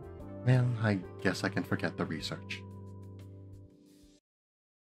 Well, I guess I can forget the research.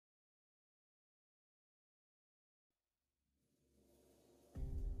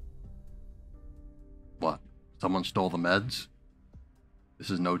 What? Someone stole the meds?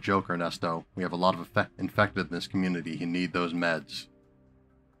 This is no joke, Ernesto. We have a lot of infected in this community who need those meds.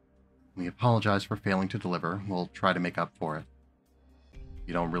 We apologize for failing to deliver. We'll try to make up for it.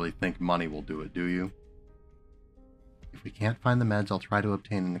 You don't really think money will do it, do you? If we can't find the meds, I'll try to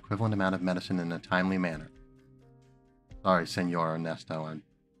obtain an equivalent amount of medicine in a timely manner. Sorry, Senor Ernesto, I'm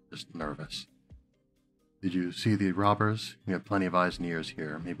just nervous. Did you see the robbers? We have plenty of eyes and ears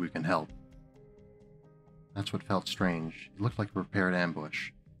here. Maybe we can help. That's what felt strange. It looked like a prepared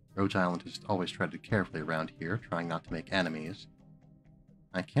ambush. Rhodes Island has always treaded carefully around here, trying not to make enemies.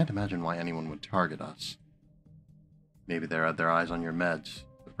 I can't imagine why anyone would target us. Maybe they had their eyes on your meds.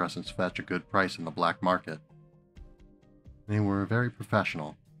 The presents fetch a good price in the black market. They were very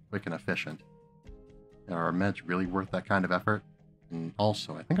professional, quick and efficient. Are our meds really worth that kind of effort? And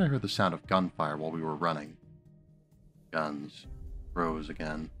also, I think I heard the sound of gunfire while we were running. Guns. Rose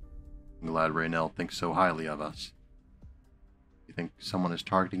again. I'm glad Raynell thinks so highly of us. You think someone is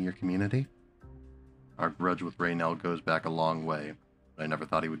targeting your community? Our grudge with Raynell goes back a long way, but I never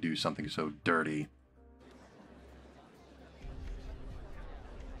thought he would do something so dirty.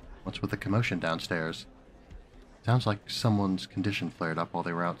 What's with the commotion downstairs? Sounds like someone's condition flared up while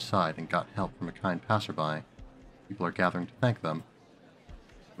they were outside and got help from a kind passerby. People are gathering to thank them.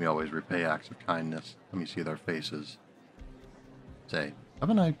 We always repay acts of kindness. Let me see their faces. Say,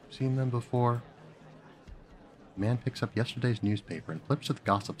 haven't I seen them before? The man picks up yesterday's newspaper and flips to the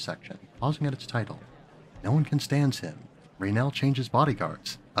gossip section, pausing at its title. No one can stand him. Raynell changes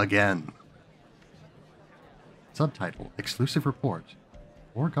bodyguards. Again. Subtitle, exclusive report.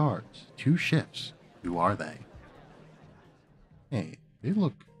 4 guards, 2 shifts. Who are they? Hey, they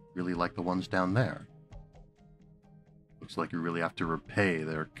look really like the ones down there. Looks like you really have to repay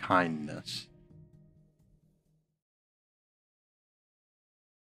their kindness.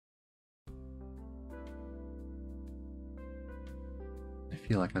 I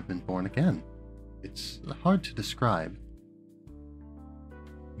feel like I've been born again. It's hard to describe.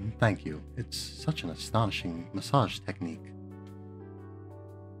 Thank you. It's such an astonishing massage technique.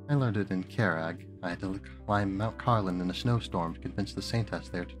 I learned it in Karag. I had to climb Mount Carlin in a snowstorm to convince the Saintess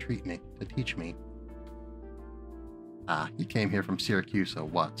there to teach me. Ah, you came here from Syracuse,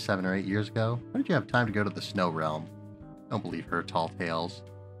 what, 7 or 8 years ago? Why did you have time to go to the Snow Realm? Don't believe her tall tales.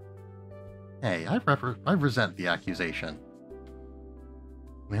 Hey, I resent the accusation.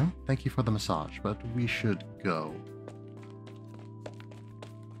 Well, thank you for the massage, but we should go.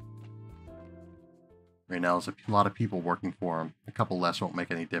 Raynell's a lot of people working for him. A couple less won't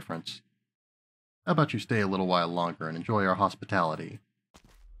make any difference. How about you stay a little while longer and enjoy our hospitality?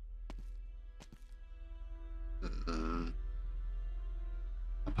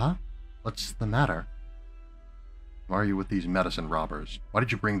 Papa? What's the matter? Why are you with these medicine robbers? Why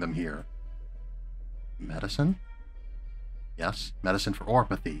did you bring them here? Medicine? Yes, medicine for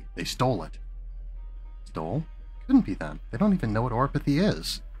oropathy. They stole it. Stole? Couldn't be them. They don't even know what oropathy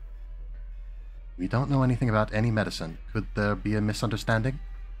is. We don't know anything about any medicine. Could there be a misunderstanding?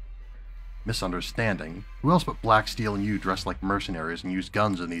 Misunderstanding? Who else but Blacksteel and you dress like mercenaries and use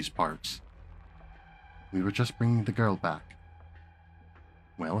guns in these parts? We were just bringing the girl back.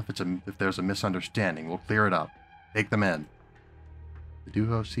 Well, if there's a misunderstanding, we'll clear it up. Take them in. The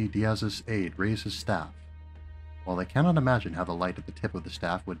duo see Diaz's aide raise his staff. While they cannot imagine how the light at the tip of the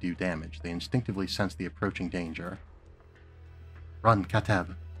staff would do damage, they instinctively sense the approaching danger. Run,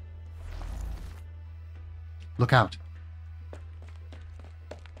 Kateb. Look out.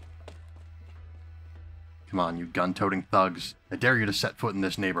 Come on, you gun-toting thugs. I dare you to set foot in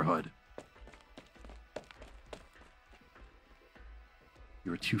this neighborhood.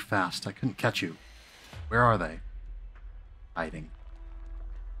 You were too fast. I couldn't catch you. Where are they? Hiding.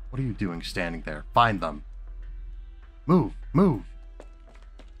 What are you doing standing there? Find them. Move! Move!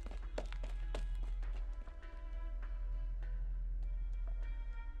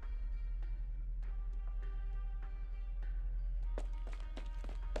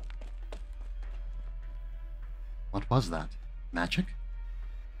 What was that? Magic?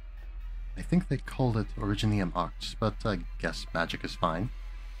 I think they called it Originium Arts, but I guess magic is fine.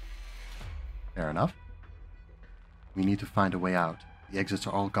 Fair enough. We need to find a way out. The exits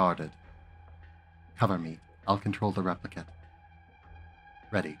are all guarded. Cover me. I'll control the replicate.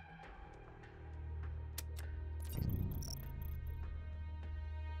 Ready.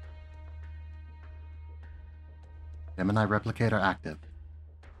 Gemini replicator active.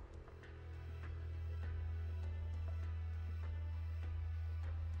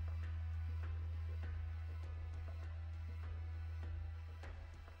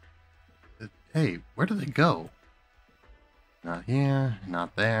 Hey, where did they go? Not here,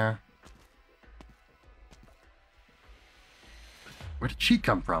 not there. Where did she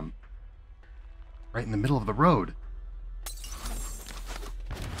come from? Right in the middle of the road.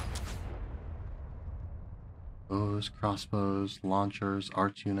 Bows, crossbows, launchers,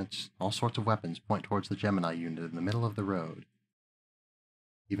 arch units, all sorts of weapons point towards the Gemini unit in the middle of the road.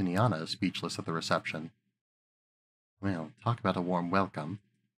 Even Iana is speechless at the reception. Well, talk about a warm welcome.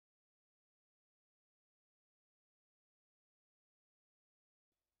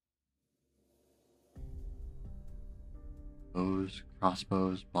 Bows,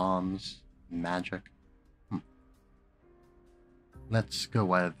 crossbows, bombs, magic. Let's go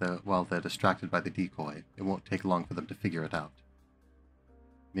while they're distracted by the decoy. It won't take long for them to figure it out.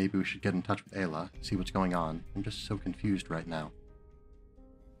 Maybe we should get in touch with Ayla, see what's going on. I'm just so confused right now.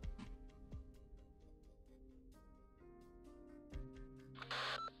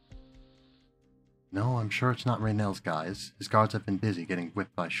 No, I'm sure it's not Raynell's guys. His guards have been busy getting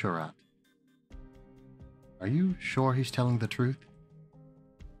whipped by Shurat. Are you sure he's telling the truth?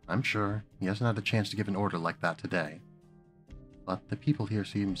 I'm sure. He hasn't had a chance to give an order like that today. But the people here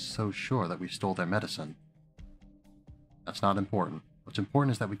seem so sure that we stole their medicine. That's not important. What's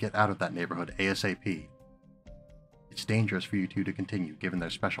important is that we get out of that neighborhood ASAP. It's dangerous for you two to continue, given their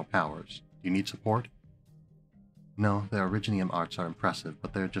special powers. Do you need support? No, their Originium arts are impressive,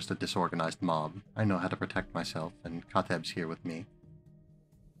 but they're just a disorganized mob. I know how to protect myself, and Kateb's here with me.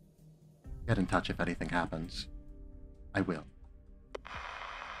 Get in touch if anything happens. I will.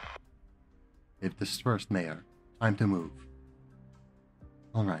 They've dispersed, Mayor. Time to move.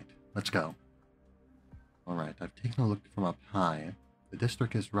 Alright, let's go. Alright, I've taken a look from up high. The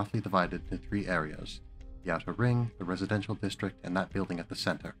district is roughly divided into 3 areas. The outer ring, the residential district, and that building at the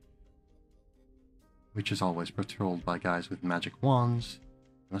center. Which is always patrolled by guys with magic wands.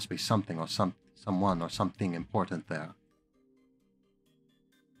 There must be something or someone or something important there.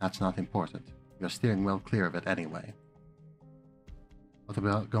 That's not important. You're steering well clear of it anyway. What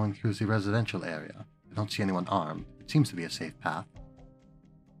about going through the residential area? I don't see anyone armed. It seems to be a safe path.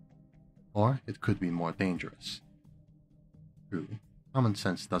 Or it could be more dangerous. True, common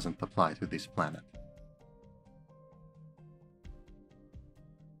sense doesn't apply to this planet.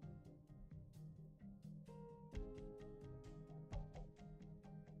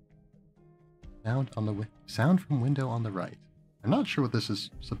 Sound from window on the right. I'm not sure what this is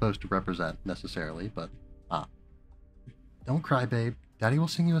supposed to represent necessarily, but don't cry, babe. Daddy will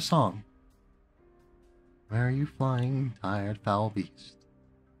sing you a song. Where are you flying, tired foul beast?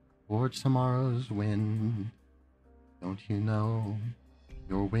 Towards tomorrow's wind. Don't you know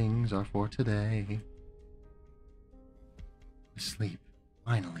your wings are for today? Asleep,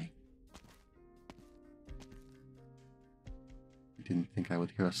 finally. I didn't think I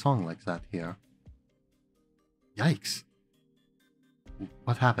would hear a song like that here. Yikes!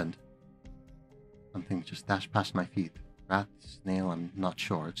 What happened? Something just dashed past my feet. Rat, snail, I'm not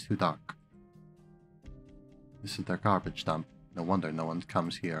sure. It's too dark. This is their garbage dump. No wonder no one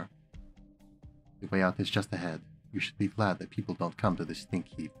comes here. The way out is just ahead. You should be glad that people don't come to this stink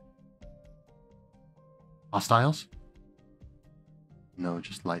heap. Hostiles? No,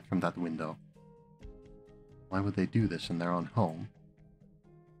 just light from that window. Why would they do this in their own home?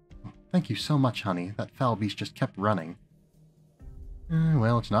 Oh, thank you so much, honey. That foul beast just kept running.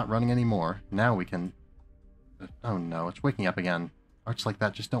 Well, it's not running anymore. Now we can... oh no, it's waking up again. Arts like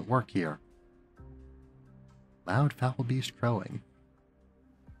that just don't work here. Loud foul beast crowing.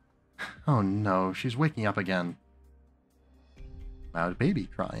 Oh no, she's waking up again. Loud baby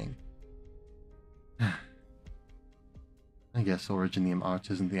crying. I guess Originium arts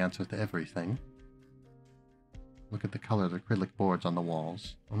isn't the answer to everything. Look at the colored acrylic boards on the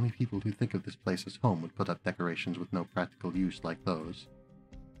walls. Only people who think of this place as home would put up decorations with no practical use like those.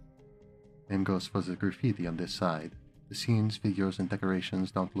 Same goes for the graffiti on this side. The scenes, figures, and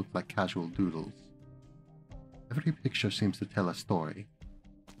decorations don't look like casual doodles. Every picture seems to tell a story.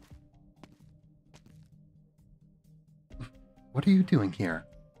 What are you doing here?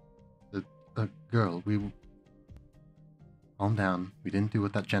 The girl, Calm down. We didn't do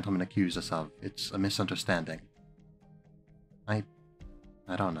what that gentleman accused us of. It's a misunderstanding. I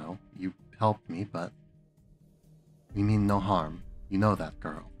don't know. You helped me, but... we mean no harm. You know that,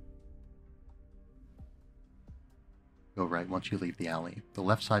 girl. Go right once you leave the alley. The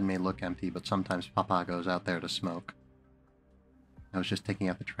left side may look empty, but sometimes Papa goes out there to smoke. I was just taking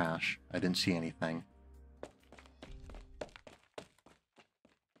out the trash. I didn't see anything.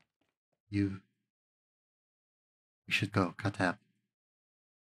 We should go, Kateb.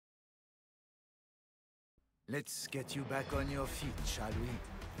 Let's get you back on your feet, shall we?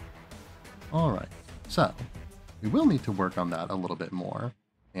 Alright, so we will need to work on that a little bit more.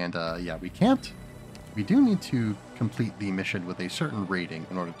 And yeah, we do need to complete the mission with a certain rating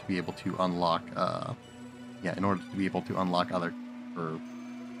in order to be able to unlock, other, or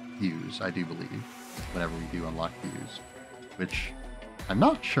views, I do believe, whenever we do unlock views, which I'm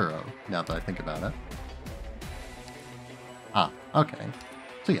not sure of, now that I think about it. Ah, okay.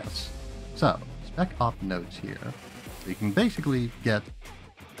 So yes. So, spec op notes here. So you can basically get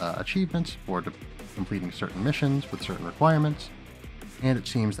achievements for completing certain missions with certain requirements, and it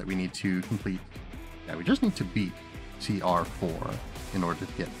seems that we need to complete, we just need to beat CR4 in order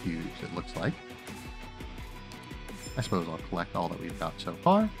to get views, it looks like. I suppose I'll collect all that we've got so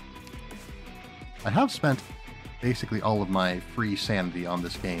far. I have spent basically all of my free sanity on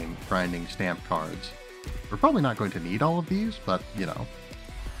this game grinding stamp cards. We're probably not going to need all of these, but, you know.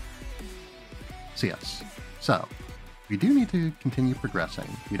 So yes. So, we do need to continue progressing.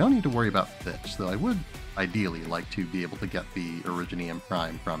 We don't need to worry about this, though I would ideally like to be able to get the Originium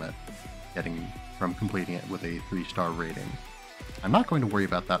Prime from it, from completing it with a 3-star rating. I'm not going to worry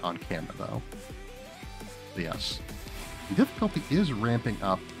about that on camera, though. So yes. The difficulty is ramping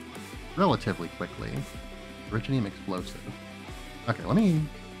up relatively quickly. Originium Explosive. Okay, let me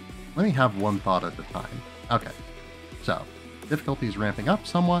have one thought at a time. Okay, so, difficulty is ramping up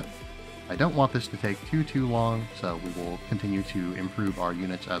somewhat. I don't want this to take too long, so we will continue to improve our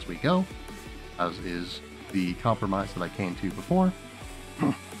units as we go, as is the compromise that I came to before.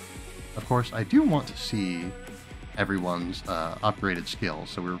 Of course, I do want to see everyone's upgraded skills,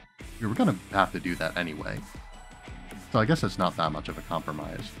 so we were going to have to do that anyway. So I guess it's not that much of a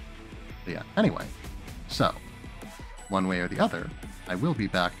compromise. But yeah, anyway, so, one way or the other, I will be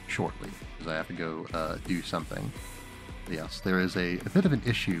back shortly, because I have to go do something. But yes, there is a bit of an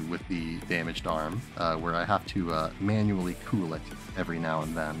issue with the damaged arm, where I have to manually cool it every now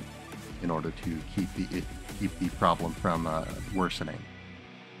and then in order to keep the problem from worsening.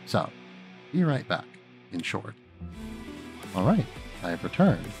 So, be right back, in short. Alright, I have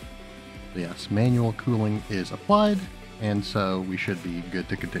returned. But yes, manual cooling is applied, and so we should be good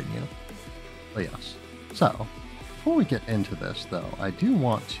to continue. But yes, so, before we get into this, though, I do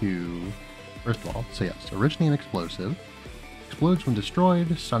want to, first of all, so yes, Originium Explosive explodes when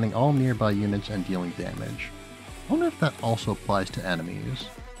destroyed, stunning all nearby units and dealing damage. I wonder if that also applies to enemies.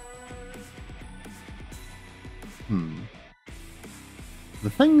 The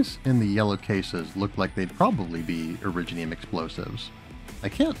things in the yellow cases look like they'd probably be Originium Explosives. I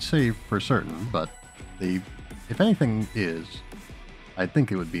can't say for certain, but if anything is, I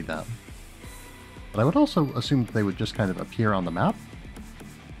think it would be them. But I would also assume that they would just kind of appear on the map.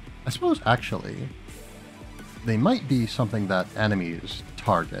 I suppose, actually, they might be something that enemies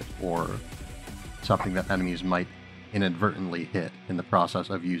target, or something that enemies might inadvertently hit in the process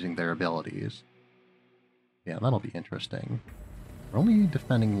of using their abilities. Yeah, that'll be interesting. We're only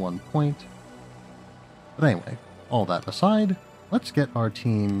defending 1 point. But anyway, all that aside, let's get our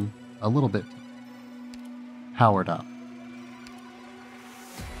team a little bit powered up.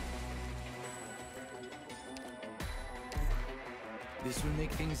 This will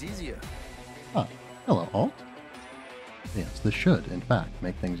make things easier. Ah, hello, Alt. Yes, this should, in fact,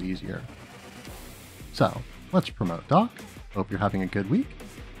 make things easier. So, let's promote Doc. Hope you're having a good week.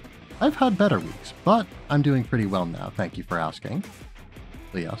 I've had better weeks, but I'm doing pretty well now, thank you for asking.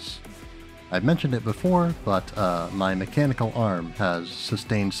 But yes, I've mentioned it before, but my mechanical arm has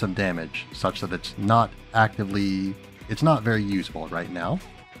sustained some damage, such that it's not very usable right now.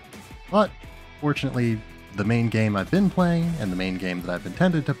 But, fortunately, the main game I've been playing, and the main game that I've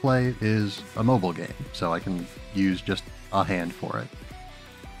intended to play, is a mobile game, so I can use just a hand for it.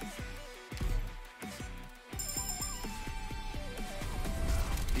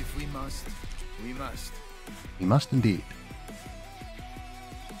 If we must, we must. We must indeed.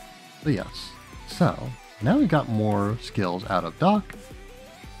 But yes, so, now we got more skills out of Doc.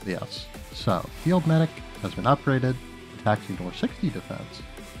 But yes, so, Field Medic has been upgraded, attacks ignore 60 defense.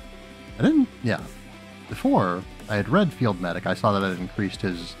 Before I had read Field Medic, I saw that it increased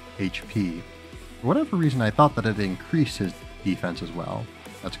his HP. For whatever reason, I thought that it increased his defense as well.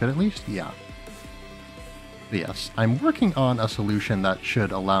 That's good at least? Yeah. But yes, I'm working on a solution that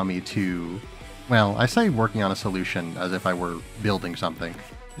should allow me to... Well, I say working on a solution as if I were building something.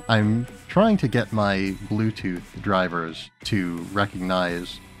 I'm trying to get my Bluetooth drivers to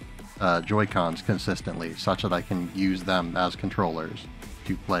recognize Joy-Cons consistently, such that I can use them as controllers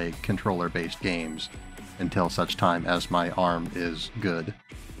to play controller-based games until such time as my arm is good.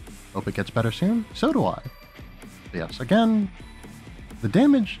 Hope it gets better soon. So do I. But yes, again, the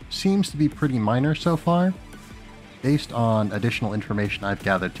damage seems to be pretty minor so far. based on additional information I've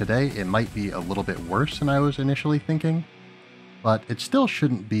gathered today, it might be a little bit worse than I was initially thinking, but it still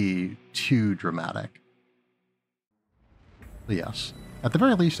shouldn't be too dramatic. But yes, at the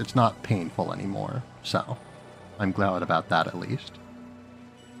very least, it's not painful anymore, so I'm glad about that at least.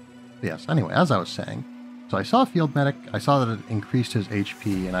 But yes, anyway, as I was saying, so I saw Field Medic, I saw that it increased his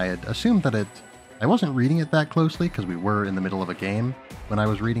HP, and I had assumed that I wasn't reading it that closely because we were in the middle of a game when I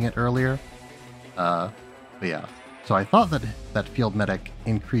was reading it earlier. But yeah, so I thought that Field Medic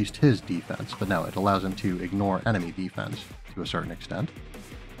increased his defense, but no, it allows him to ignore enemy defense to a certain extent.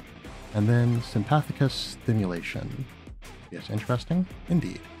 And then Sympathicus Stimulation. Yes, interesting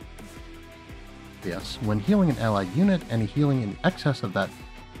indeed. Yes, when healing an allied unit, any healing in excess of that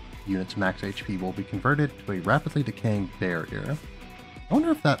unit's max HP will be converted to a rapidly decaying barrier. I wonder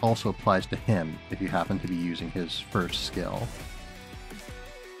if that also applies to him if you happen to be using his first skill.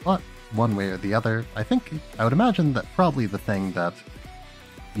 But one way or the other, I would imagine that probably the thing that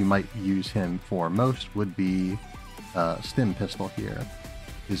you might use him for most would be Stim Pistol here,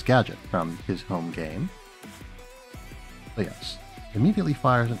 his gadget from his home game. But yes, immediately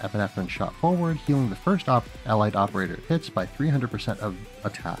fires an epinephrine shot forward, healing the first allied operator it hits by 300% of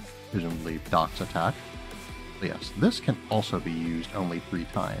attack, presumably Doc's attack. But yes, this can also be used only 3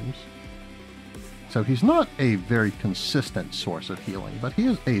 times. So he's not a very consistent source of healing, but he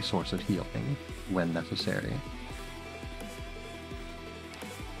is a source of healing when necessary.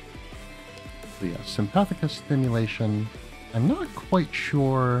 So yes, Sympathicus Stimulation, I'm not quite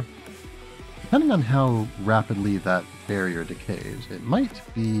sure. Depending on how rapidly that barrier decays, it might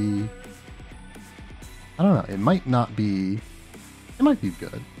be... I don't know, it might not be... It might be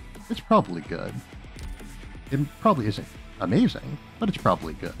good. It's probably good. It probably isn't amazing, but it's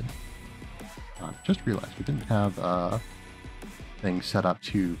probably good. Just realized we didn't have things set up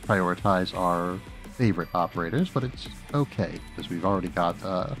to prioritize our favorite operators, but it's okay, because we've already got...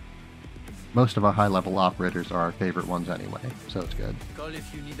 most of our high-level operators are our favorite ones anyway, so it's good. Call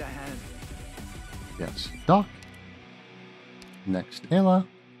if you need a hand. Yes, Doc. Next, Ayla.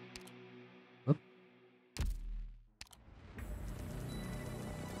 Whoop.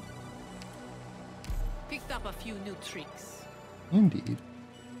 Picked up a few new tricks. Indeed.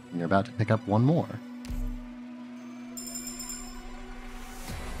 And you're about to pick up one more.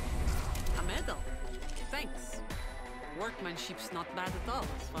 A medal. Thanks. Workmanship's not bad at all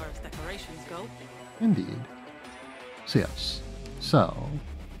as far as decorations go. Indeed. So yes. So,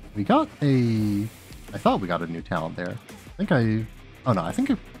 we got a... I thought we got a new talent there. Oh no, I think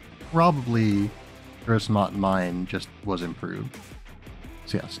it probably Grismot Mine just was improved.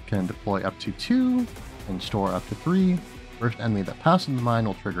 So yes, can deploy up to 2 and store up to 3. First enemy that passes the mine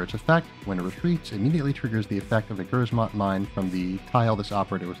will trigger its effect. When it retreats, immediately triggers the effect of a Grismot Mine from the tile this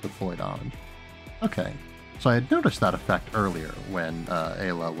operator was deployed on. Okay, so I had noticed that effect earlier when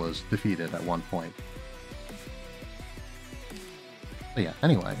Ayla was defeated at one point. But yeah,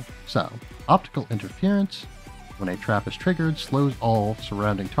 anyway, so, Optical Interference. When a trap is triggered, slows all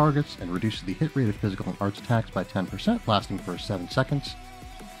surrounding targets and reduces the hit rate of physical and arts attacks by 10%, lasting for 7 seconds.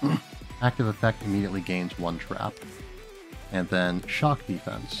 Active effect immediately gains 1 trap. And then Shock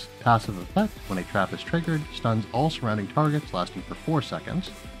Defense. Passive effect, when a trap is triggered, stuns all surrounding targets, lasting for 4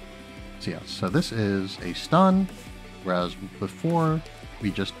 seconds. So yes, so this is a stun, whereas before we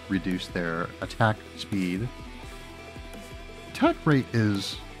just reduced their attack speed. Attack rate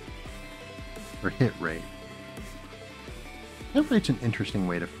is... or hit rate. Hit rate's an interesting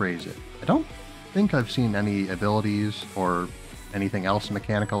way to phrase it. I don't think I've seen any abilities or anything else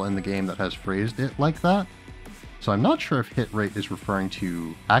mechanical in the game that has phrased it like that. So I'm not sure if hit rate is referring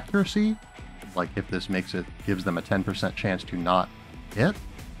to accuracy, like if this gives them a 10% chance to not hit,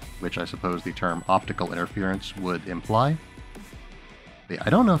 which I suppose the term optical interference would imply. But I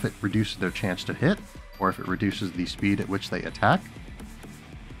don't know if it reduces their chance to hit, or if it reduces the speed at which they attack.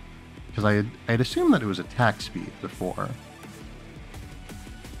 Because I had assumed that it was attack speed before.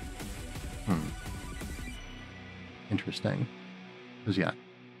 Interesting. Because yeah,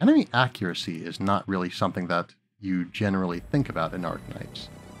 enemy accuracy is not really something that you generally think about in Arknights.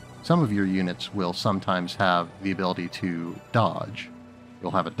 Some of your units will sometimes have the ability to dodge.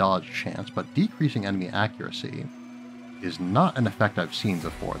 You'll have a dodge chance, but decreasing enemy accuracy is not an effect I've seen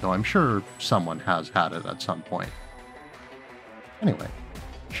before, though I'm sure someone has had it at some point. Anyway,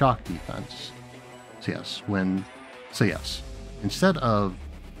 Shock Defense. So yes, instead of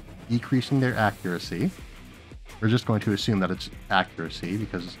decreasing their accuracy, we're just going to assume that it's accuracy,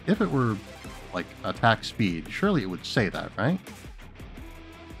 because if it were like attack speed, surely it would say that, right?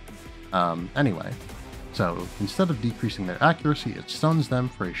 Anyway, so instead of decreasing their accuracy, it stuns them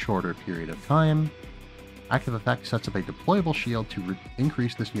for a shorter period of time. Active effect sets up a deployable shield to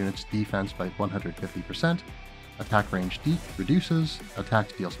increase this unit's defense by 150%. Attack range reduces.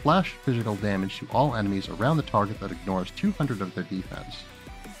 Attacks deal splash physical damage to all enemies around the target that ignores 200 of their defense.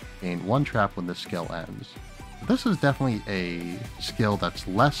 Gain 1 trap when this skill ends. This is definitely a skill that's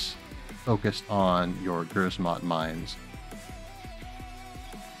less focused on your Grismot mines.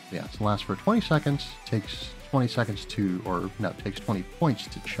 Yeah, so lasts for 20 seconds, takes 20 seconds to, or no, takes 20 points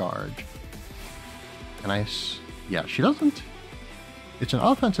to charge. And yeah, she doesn't, it's an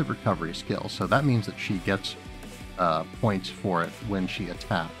offensive recovery skill, so that means that she gets points for it when she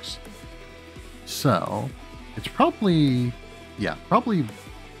attacks. So, it's probably, yeah, probably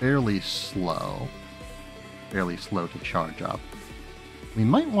fairly slow to charge up. We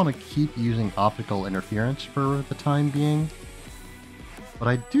might want to keep using optical interference for the time being, but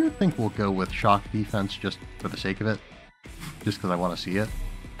I do think we'll go with shock defense just for the sake of it, just because I want to see it.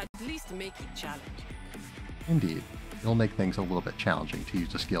 At least make it challenging. Indeed. It'll make things a little bit challenging to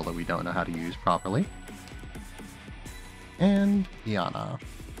use a skill that we don't know how to use properly. And Iana.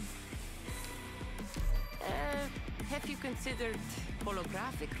 Have you considered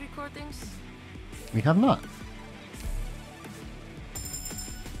holographic recordings? We have not.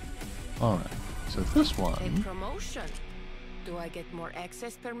 Alright, so this A one... promotion. Do I get more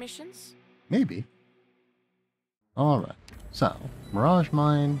access permissions? Maybe. Alright, so, Mirage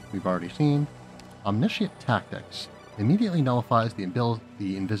Mine, we've already seen. Omniscient Tactics. Immediately nullifies the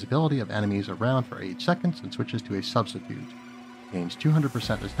invisibility of enemies around for 8 seconds and switches to a substitute. Gains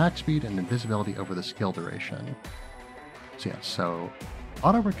 200% attack speed and invisibility over the skill duration. So yeah, so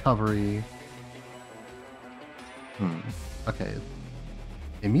auto recovery. Okay.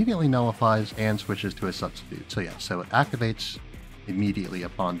 Immediately nullifies and switches to a substitute. So yeah, so it activates immediately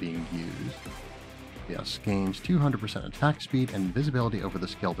upon being used. Yes, gains 200% attack speed and invisibility over the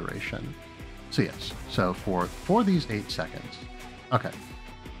skill duration. So yes, so for these 8 seconds. Okay.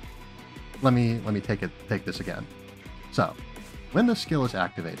 Let me take this again. So, when the skill is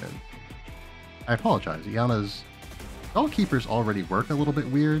activated, I apologize, Iana's Dollkeepers already work a little bit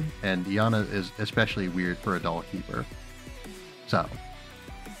weird, and Iana is especially weird for a Dollkeeper. So,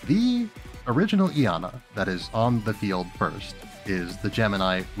 the original Iana that is on the field first is the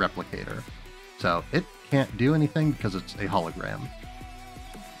Gemini Replicator. So, it can't do anything because it's a hologram.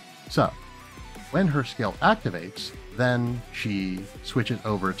 So, when her skill activates, then she switches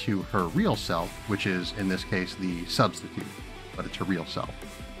over to her real self, which is, in this case, the substitute, but it's her real self.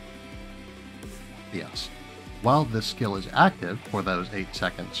 Yes. While this skill is active for those 8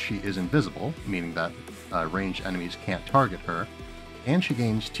 seconds, she is invisible, meaning that ranged enemies can't target her, and she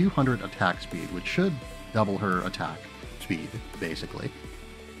gains 200 attack speed, which should double her attack speed, basically.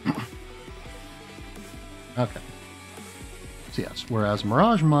 Okay. So yes, whereas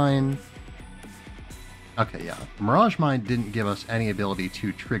Mirage Mine... Okay, yeah. Mirage Mine didn't give us any ability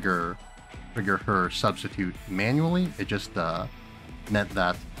to trigger her substitute manually. It just meant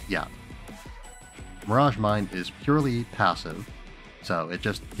that, yeah, Mirage Mine is purely passive, so it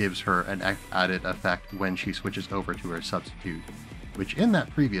just gives her an added effect when she switches over to her substitute, which in that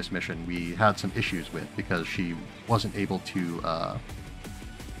previous mission we had some issues with because she wasn't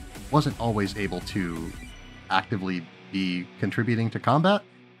always able to actively be contributing to combat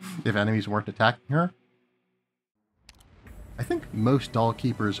if enemies weren't attacking her. I think most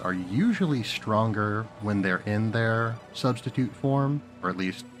Dollkeepers are usually stronger when they're in their substitute form, or at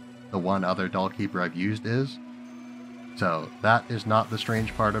least the one other Dollkeeper I've used is. So that is not the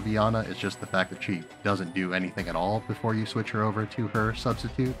strange part of Iana, it's just the fact that she doesn't do anything at all before you switch her over to her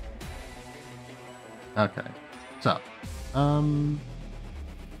substitute. Okay, so, I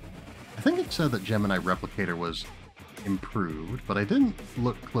think it said that Gemini Replicator was improved, but I didn't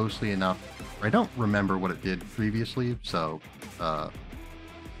look closely enough. I don't remember what it did previously, so I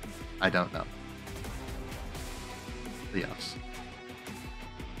don't know. But yes.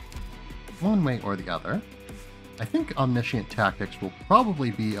 One way or the other, I think Omniscient Tactics will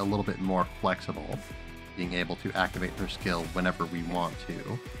probably be a little bit more flexible, being able to activate her skill whenever we want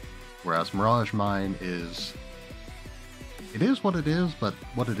to, whereas Mirage Mine is... It is what it is, but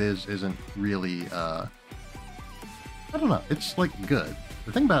what it is isn't really, I don't know, it's, like, good.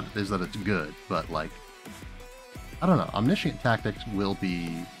 The thing about it is that it's good, but, like, I don't know, Omniscient Tactics will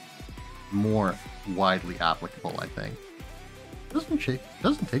be more widely applicable, I think. It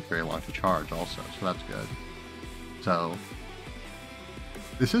doesn't take very long to charge, also, so that's good. So,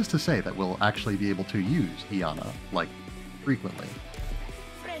 this is to say that we'll actually be able to use Iana, like, frequently.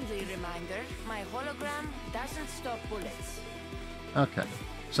 Friendly reminder, my hologram doesn't stop bullets. Okay,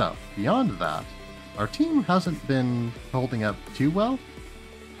 so, beyond that, our team hasn't been holding up too well.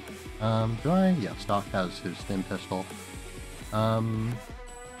 Do I? Yeah, Stock has his stim pistol.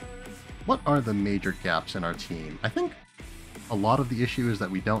 What are the major gaps in our team? I think a lot of the issue is that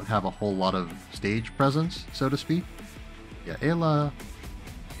we don't have a whole lot of stage presence, so to speak. Yeah, Ayla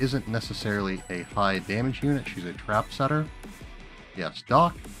isn't necessarily a high damage unit, she's a trap setter. Yes,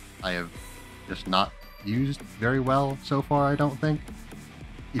 Doc, I have just not used very well so far, I don't think.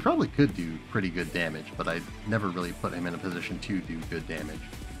 He probably could do pretty good damage, but I never really put him in a position to do good damage.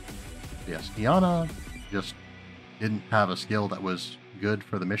 Yes, Iana just didn't have a skill that was good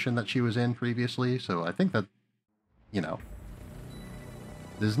for the mission that she was in previously, so I think that, you know,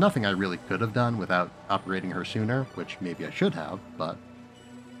 there's nothing I really could have done without operating her sooner, which maybe I should have, but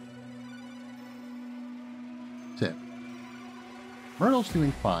that's it. Myrtle's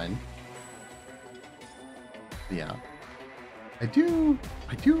doing fine. Yeah. I do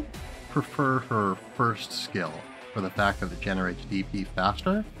prefer her first skill for the fact that it generates DP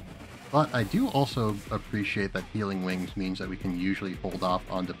faster, but I do also appreciate that Healing Wings means that we can usually hold off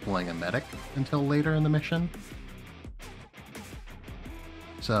on deploying a medic until later in the mission.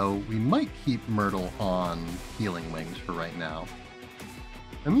 So we might keep Myrtle on Healing Wings for right now.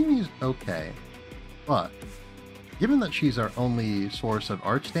 Amimi's okay, but given that she's our only source of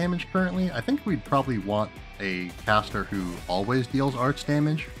arch damage currently, I think we'd probably want a caster who always deals arch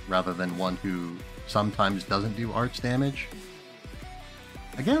damage, rather than one who sometimes doesn't do arch damage.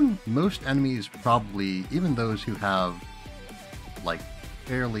 Again, most enemies probably, even those who have, like,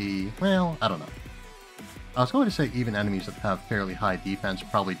 fairly, well, I don't know. I was going to say even enemies that have fairly high defense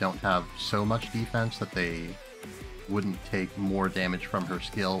probably don't have so much defense that they wouldn't take more damage from her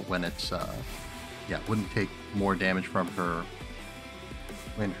skill when it's, yeah, wouldn't take more damage from her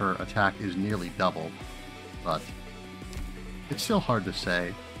when her attack is nearly double. But it's still hard to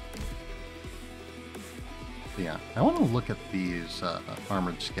say. But yeah, I want to look at these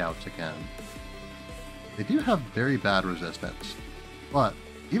armored scouts again. They do have very bad resistance, but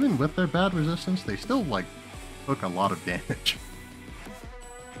even with their bad resistance, they still like took a lot of damage.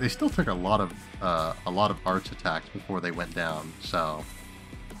 They still took a lot of arch attacks before they went down. So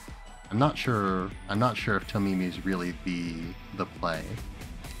I'm not sure if Tomimi's really the play.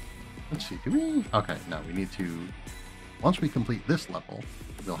 Let's see, do we? Okay, no, we need to, once we complete this level,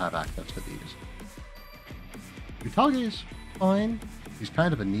 we'll have access to these. Utage's fine. She's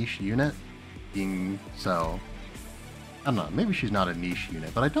kind of a niche unit, being so, I don't know, maybe she's not a niche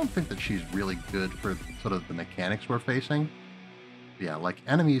unit, but I don't think that she's really good for sort of the mechanics we're facing. But yeah, like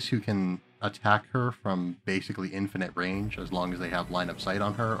enemies who can attack her from basically infinite range, as long as they have line of sight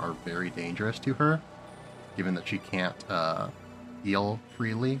on her, are very dangerous to her, given that she can't heal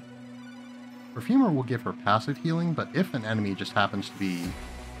freely. Perfumer will give her passive healing, but if an enemy just happens to be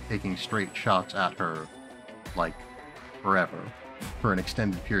taking straight shots at her, like, forever, for an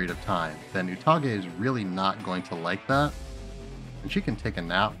extended period of time, then Utage is really not going to like that. And she can take a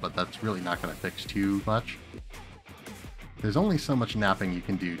nap, but that's really not going to fix too much. There's only so much napping you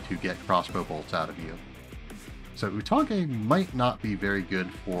can do to get crossbow bolts out of you. So Utage might not be very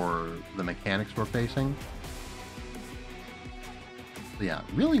good for the mechanics we're facing. But yeah,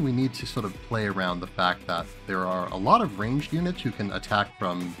 really we need to sort of play around the fact that there are a lot of ranged units who can attack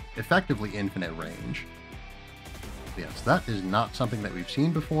from effectively infinite range. But yes, that is not something that we've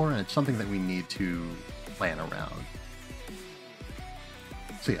seen before, and it's something that we need to plan around.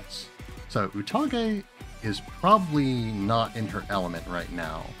 So yes, so Utage is probably not in her element right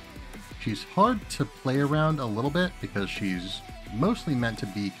now. She's hard to play around a little bit because she's mostly meant to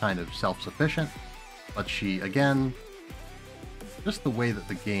be kind of self-sufficient, but she, again, just the way that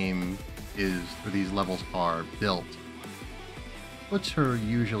the game is, or these levels are built, puts her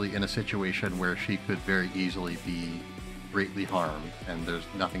usually in a situation where she could very easily be greatly harmed, and there's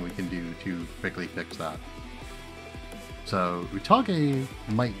nothing we can do to quickly fix that. So Utage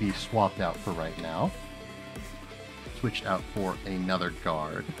might be swapped out for right now. Switched out for another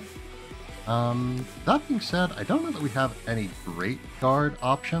guard. That being said, I don't know that we have any great guard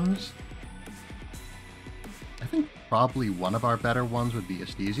options. I think probably one of our better ones would be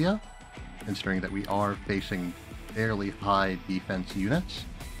Aesthesia, considering that we are facing fairly high defense units.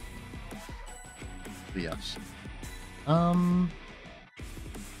 But yes. I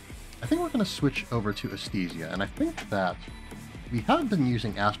think we're going to switch over to Aesthesia, and I think that we have been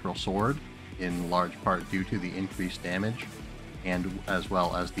using Astral Sword in large part due to the increased damage, and as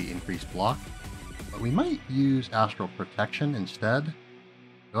well as the increased block. But we might use Astral Protection instead.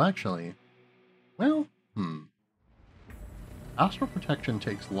 So actually, well, Astral Protection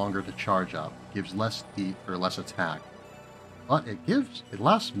takes longer to charge up, gives less deep or less attack, but it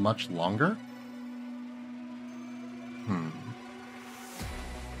lasts much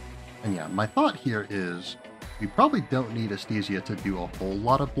And yeah, my thought here is we probably don't need Aesthesia to do a whole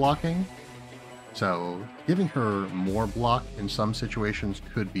lot of blocking. So giving her more block in some situations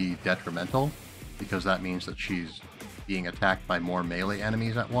could be detrimental, because that means that she's being attacked by more melee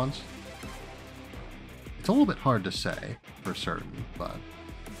enemies at once. It's a little bit hard to say for certain, but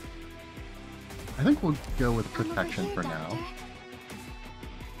I think we'll go with protection for now.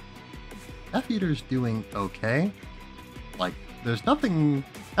 F-Eater's doing okay. Like, there's nothing...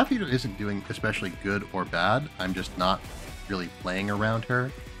 F-Eater isn't doing especially good or bad. I'm just not really playing around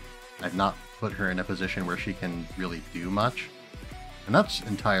her. I've not put her in a position where she can really do much. And that's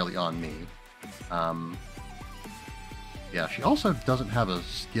entirely on me. Yeah, she also doesn't have a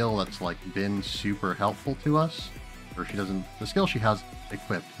skill that's, like, been super helpful to us. Or she doesn't... The skill she has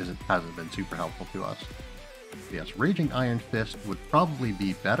equipped hasn't been super helpful to us. Yes, Raging Iron Fist would probably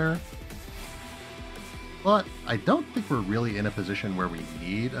be better. But I don't think we're really in a position where we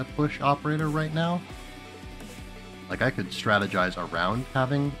need a push operator right now. Like, I could strategize around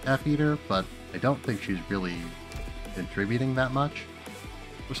having F-Eater, but I don't think she's really contributing that much.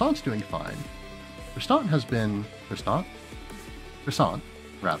 Croissant's doing fine. Croissant has been... Croissant,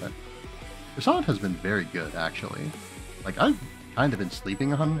 rather. Croissant has been very good, actually. Like, I've kind of been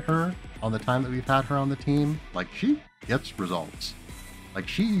sleeping on her on the time that we've had her on the team. Like, she gets results. Like,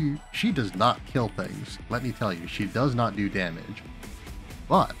 she does not kill things. Let me tell you, she does not do damage.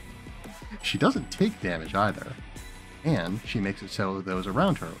 But she doesn't take damage either. And she makes it so those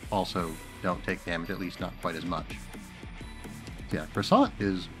around her also don't take damage, at least not quite as much. So yeah, Croissant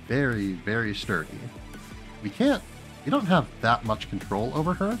is very, very sturdy. We don't have that much control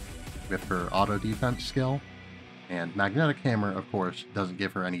over her with her auto defense skill. And Magnetic Hammer, of course, doesn't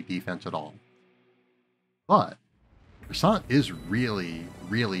give her any defense at all. But Croissant is really,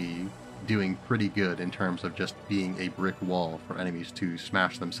 really doing pretty good in terms of just being a brick wall for enemies to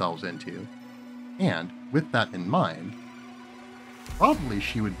smash themselves into. And with that in mind, probably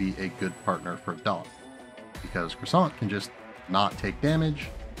she would be a good partner for Doc, because Croissant can just not take damage.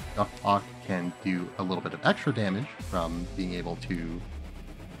 Doc can do a little bit of extra damage from being able to,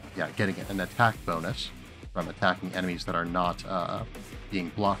 getting an attack bonus from attacking enemies that are not being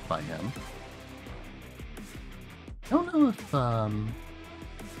blocked by him. I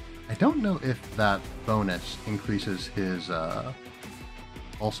don't know if that bonus increases his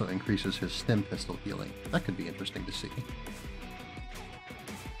also increases his stim pistol healing. That could be interesting to see.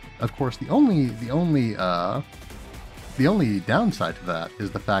 Of course, the only downside to that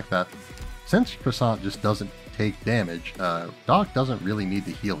is the fact that since Croissant just doesn't take damage, Doc doesn't really need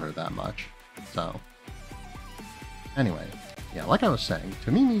to heal her that much. So anyway, yeah, like I was saying,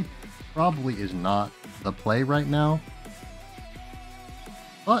 Tamimi probably is not the play right now.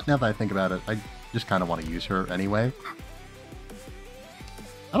 But now that I think about it, I just kind of want to use her anyway.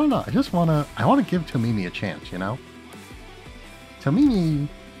 I don't know, I want to give Tamimi a chance, you know? Tamimi,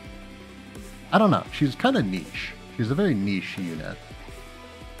 I don't know, she's kind of niche. She's a very niche unit.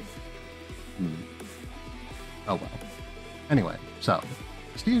 Oh well. Anyway, so,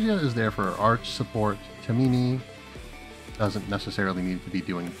 Aesthesia is there for arch support. Tamimi doesn't necessarily need to be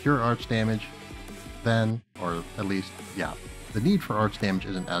doing pure arch damage then, or at least, yeah, the need for arch damage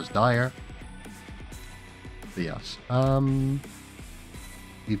isn't as dire. But yes,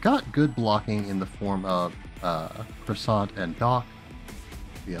 you've got good blocking in the form of Croissant and Doc.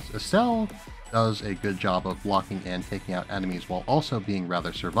 Yes, Estelle does a good job of blocking and taking out enemies while also being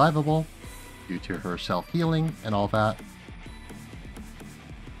rather survivable due to her self-healing and all that.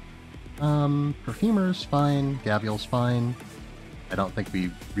 Perfumer's fine, Gavial's fine. I don't think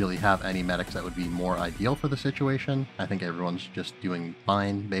we really have any medics that would be more ideal for the situation. I think everyone's just doing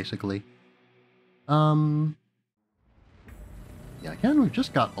fine, basically. Yeah, again, we've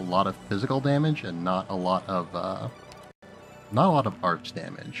just got a lot of physical damage and not a lot of arch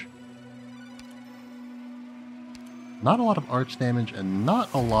damage. Not a lot of arch damage and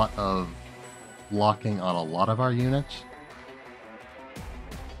not a lot of blocking on a lot of our units.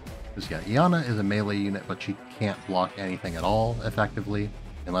 Because yeah, Iana is a melee unit, but she can't block anything at all effectively,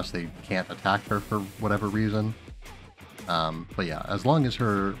 unless they can't attack her for whatever reason. But yeah, as long as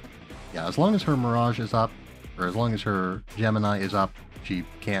her Mirage is up, or as long as her Gemini is up, she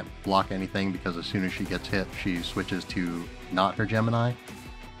can't block anything, because as soon as she gets hit, she switches to not her Gemini,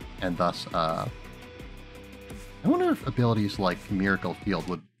 and thus, I wonder if abilities like Miracle Field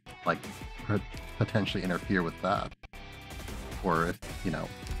would, like, potentially interfere with that. Or if, you know,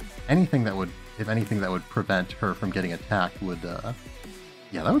 anything that would prevent her from getting attacked would,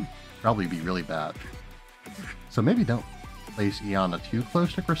 yeah, that would probably be really bad. So maybe don't place Iana too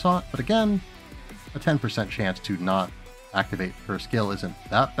close to Croissant, but again, a 10% chance to not activate her skill isn't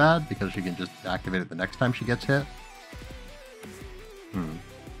that bad because she can just activate it the next time she gets hit.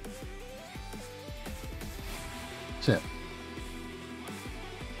 Sit.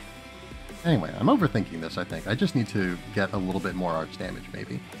 Anyway, I'm overthinking this, I think. I just need to get a little bit more arch damage,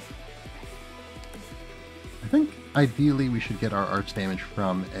 maybe. I think, ideally, we should get our arch damage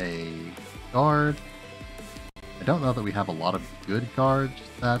from a guard. I don't know that we have a lot of good guards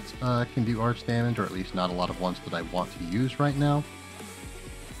that can do arch damage, or at least not a lot of ones that I want to use right now.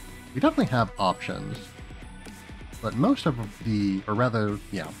 We definitely have options, but most of the, or rather,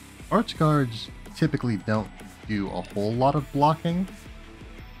 yeah, arch guards typically don't do a whole lot of blocking.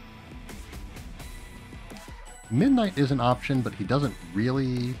 Midnight is an option, but he doesn't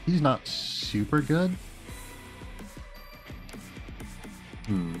really, he's not super good.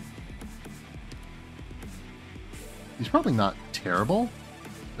 He's probably not terrible,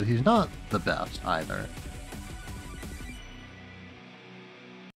 but he's not the best either.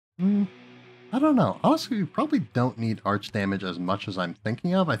 I don't know. Honestly, we probably don't need arch damage as much as I'm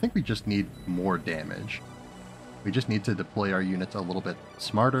thinking of. I think we just need more damage. We just need to deploy our units a little bit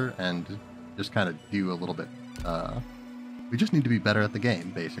smarter and just kind of do a little bit... we just need to be better at the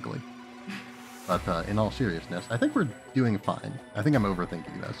game, basically. But in all seriousness, I think we're doing fine. I think I'm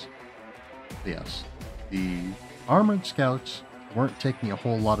overthinking this. But yes, the armored scouts weren't taking a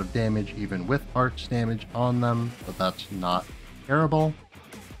whole lot of damage even with arch damage on them, but that's not terrible.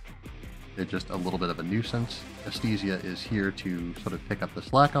 They're just a little bit of a nuisance. Aesthesia is here to sort of pick up the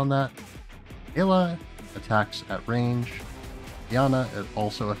slack on that. Ayla attacks at range. Diana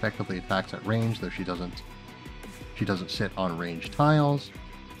also effectively attacks at range, though she doesn't sit on range tiles.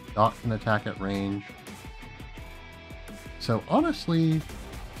 Dot can attack at range. So honestly,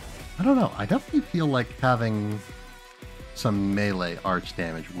 I don't know. I definitely feel like having some melee arch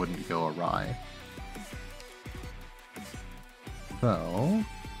damage wouldn't go awry. So,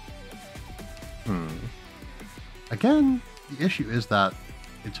 again, the issue is that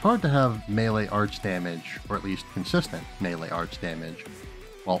it's hard to have melee arch damage, or at least consistent melee arch damage,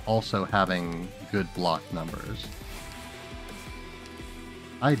 while also having good block numbers.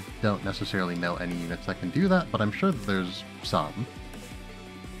 I don't necessarily know any units that can do that, but I'm sure that there's some.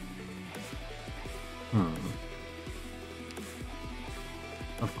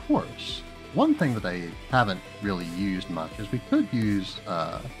 Of course, one thing that I haven't really used much is we could use,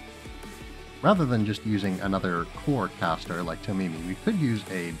 rather than just using another core caster like Tomimi, we could use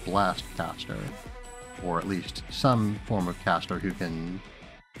a blast caster, or at least some form of caster who can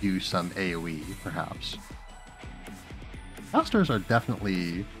do some AoE, perhaps. Casters are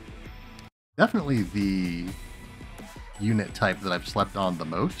definitely the unit type that I've slept on the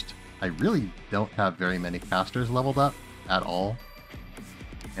most. I really don't have very many casters leveled up at all.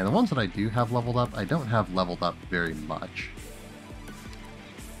 And the ones that I do have leveled up, I don't have leveled up very much.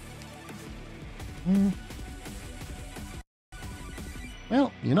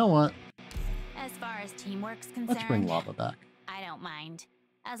 Well, you know what? As far as teamwork's concerned, Let's bring lava back. I don't mind,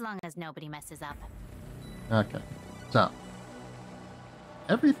 as long as nobody messes up. Okay, so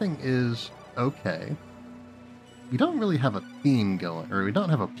everything is okay. We don't really have a theme going, or we don't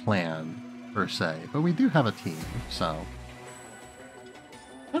have a plan per se, but we do have a team, so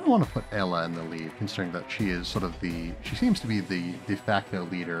I don't want to put Ayla in the lead, considering that she is sort of she seems to be the de facto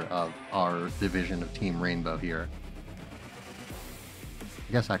leader of our division of Team Rainbow here.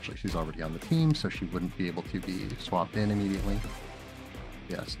 I guess actually she's already on the team, so she wouldn't be able to be swapped in immediately.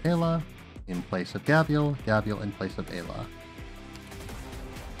 Yes, Ayla in place of Gabriel, Gabriel in place of Ayla.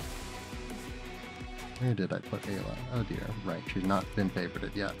 Where did I put Ayla? Oh dear, right, she's not been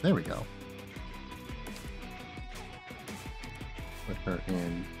favorited yet. There we go. Put her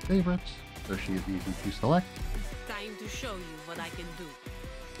in favorites, so she is easy to select. Time to show you what I can do.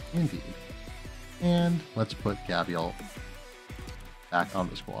 Indeed. And let's put Gabriel back on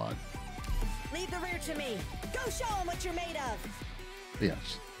the squad. Leave the rear to me. Go show them what you're made of. But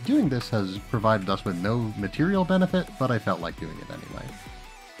yes, doing this has provided us with no material benefit, but I felt like doing it anyway.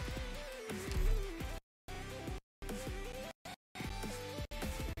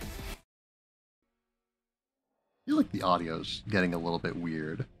 I feel like the audio's getting a little bit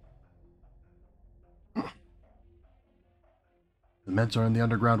weird. The meds are in the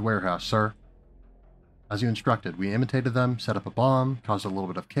underground warehouse, sir. As you instructed, we imitated them, set up a bomb, caused a little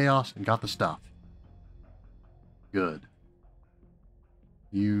bit of chaos, and got the stuff. Good.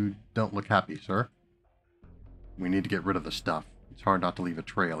 You don't look happy, sir. We need to get rid of the stuff. It's hard not to leave a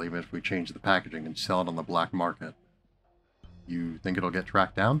trail, even if we change the packaging and sell it on the black market. You think it'll get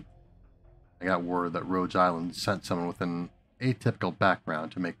tracked down? I got word that Rhodes Island sent someone with an atypical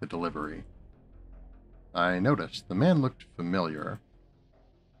background to make the delivery. I noticed the man looked familiar.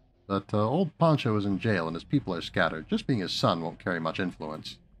 But old Poncho is in jail and his people are scattered. Just being his son won't carry much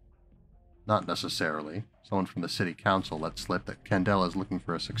influence. Not necessarily. Someone from the city council let slip that Candela is looking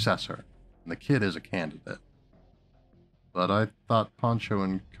for a successor, and the kid is a candidate. But I thought Poncho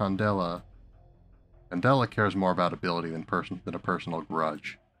and Candela cares more about ability than a personal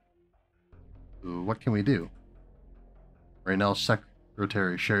grudge. So what can we do? Raynell's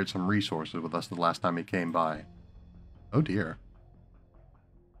secretary shared some resources with us the last time he came by. Oh dear.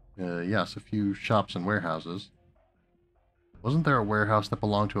 Yes, a few shops and warehouses. Wasn't there a warehouse that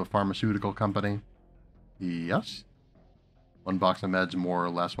belonged to a pharmaceutical company? Yes. One box of meds more or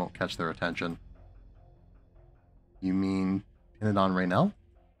less won't catch their attention. You mean pin it on Raynell?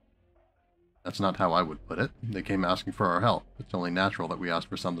 That's not how I would put it. They came asking for our help. It's only natural that we ask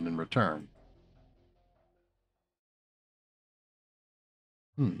for something in return.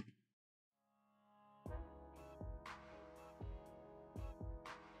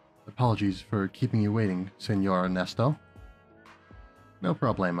 Apologies for keeping you waiting, Senor Ernesto. No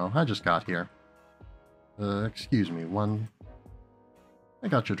problemo, I just got here. Excuse me, one... I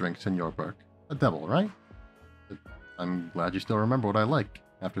got your drink, Senor Burke. A devil, right? I'm glad you still remember what I like,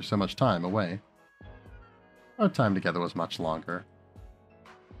 after so much time away. Our time together was much longer.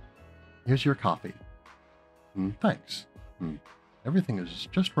 Here's your coffee. Thanks. Everything is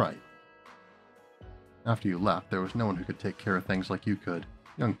just right. After you left, there was no one who could take care of things like you could.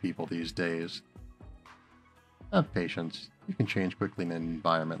 Young people these days. Have patience. You can change quickly in an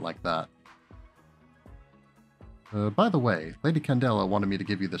environment like that. By the way, Lady Candela wanted me to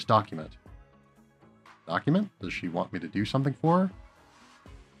give you this document. Document? Does she want me to do something for her?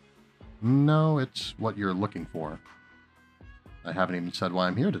 No, it's what you're looking for. I haven't even said why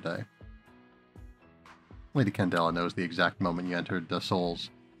I'm here today. Lady Candela knows the exact moment you entered the Souls.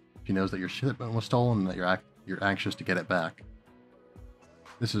 She knows that your shipment was stolen and that you're anxious to get it back.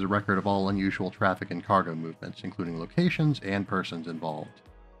 This is a record of all unusual traffic and cargo movements, including locations and persons involved.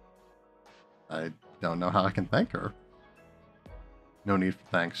 I don't know how I can thank her. No need for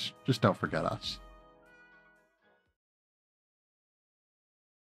thanks, just don't forget us.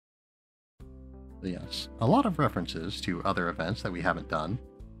 But yes, a lot of references to other events that we haven't done.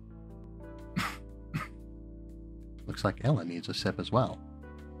 Looks like Ella needs a sip as well.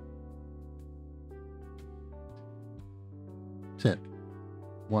 Sip.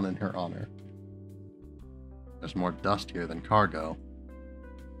 One in her honor. There's more dust here than cargo.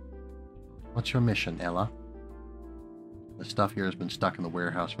 What's your mission, Ella? The stuff here has been stuck in the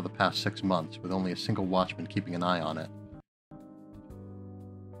warehouse for the past 6 months, with only a single watchman keeping an eye on it.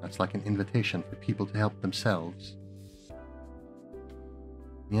 That's like an invitation for people to help themselves.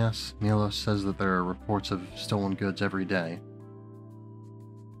 Yes, Milos says that there are reports of stolen goods every day.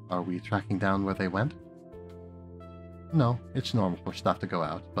 Are we tracking down where they went? No, it's normal for stuff to go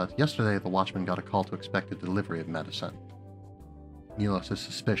out, but yesterday the watchman got a call to expect a delivery of medicine. Milos is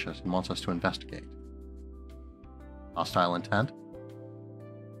suspicious and wants us to investigate. Hostile intent?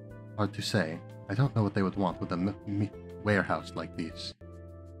 Hard to say. I don't know what they would want with a warehouse like this.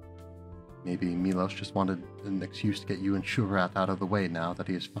 Maybe Milos just wanted an excuse to get you and Shurat out of the way now that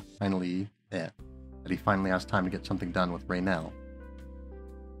he is finally has time to get something done with Raynell.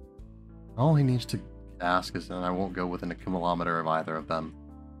 All he needs to ask is that I won't go within a kilometer of either of them.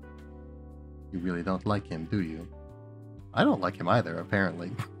 You really don't like him, do you? I don't like him either,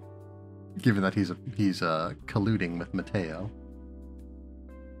 apparently. Given that he's colluding with Mateo.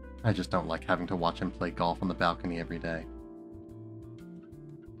 I just don't like having to watch him play golf on the balcony every day.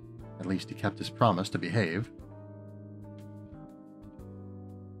 At least he kept his promise to behave.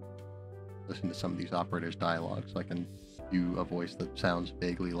 Listen to some of these operators' dialogues so I can do a voice that sounds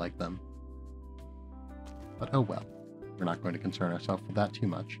vaguely like them. But oh well, we're not going to concern ourselves with that too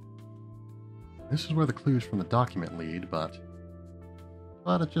much. This is where the clues from the document lead, but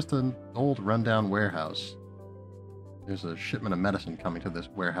it's just an old rundown warehouse. There's a shipment of medicine coming to this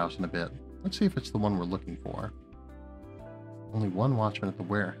warehouse in a bit. Let's see if it's the one we're looking for. Only one watchman at the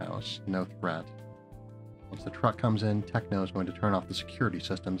warehouse, no threat. Once the truck comes in, Techno is going to turn off the security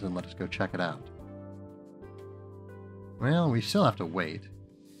systems and let us go check it out. Well, we still have to wait.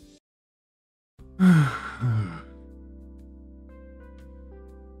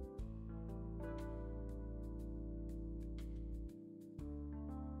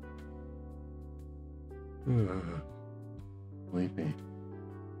 Sleepy.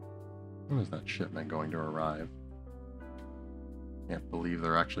 When is that shipment going to arrive? Can't believe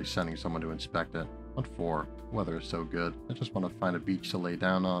they're actually sending someone to inspect it. What for? Weather is so good. I just want to find a beach to lay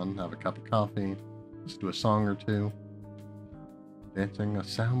down on, have a cup of coffee, listen to a song or two. Dancing a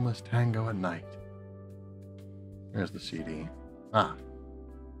soundless tango at night. There's the CD. Ah.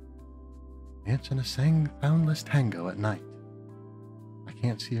 Dance in a soundless tango at night. I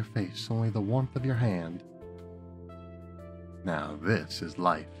can't see your face, only the warmth of your hand. Now this is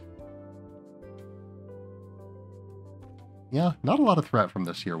life. Yeah, not a lot of threat from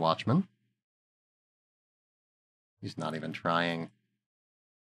this here watchman. He's not even trying.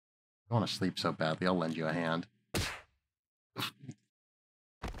 I want to sleep so badly, I'll lend you a hand.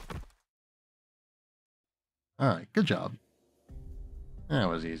 Alright, good job. That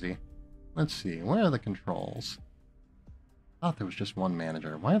was easy. Let's see, where are the controls? I thought there was just one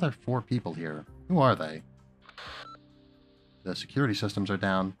manager. Why are there 4 people here? Who are they? The security systems are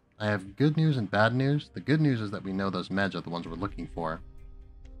down. I have good news and bad news. The good news is that we know those meds are the ones we're looking for.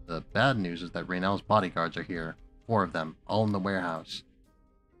 The bad news is that Raynell's bodyguards are here. 4 of them, all in the warehouse.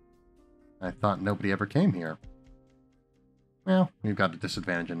 I thought nobody ever came here. Well, we've got a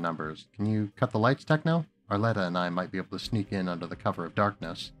disadvantage in numbers. Can you cut the lights, Techno? Arletta and I might be able to sneak in under the cover of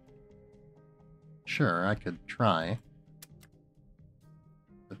darkness. Sure, I could try.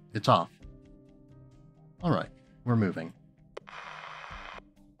 But it's off. Alright, we're moving.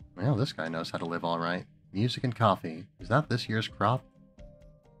 Well, this guy knows how to live alright. Music and coffee. Is that this year's crop?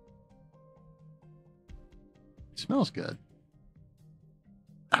 It smells good.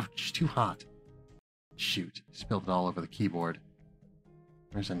 Ouch, too hot. Shoot, spilled it all over the keyboard.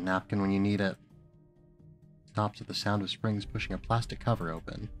 There's a napkin when you need it. Stops at the sound of springs pushing a plastic cover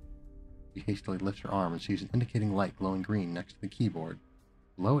open. She hastily lifts her arm and sees an indicating light glowing green next to the keyboard.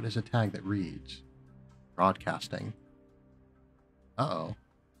 Below it is a tag that reads, Broadcasting. Uh-oh.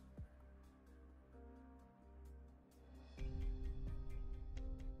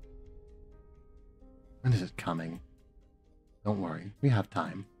 When is it coming? Don't worry, we have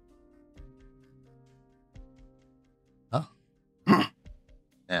time. Oh.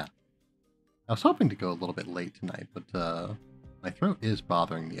 Yeah. I was hoping to go a little bit late tonight, but my throat is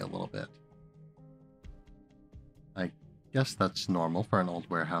bothering me a little bit. I guess that's normal for an old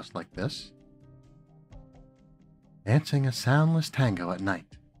warehouse like this. Dancing a soundless tango at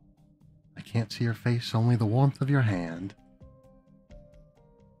night. I can't see your face, only the warmth of your hand.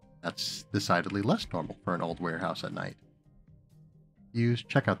 That's decidedly less normal for an old warehouse at night.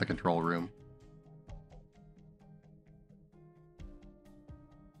 Check out the control room.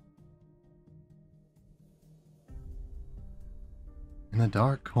 In a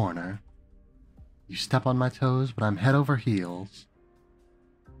dark corner. You step on my toes, but I'm head over heels.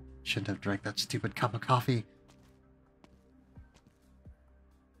 Shouldn't have drank that stupid cup of coffee.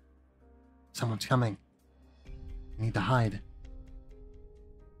 Someone's coming. I need to hide.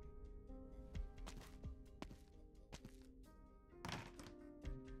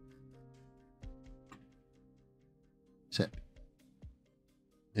 Sit.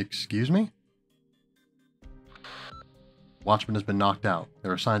 Excuse me? Watchman has been knocked out.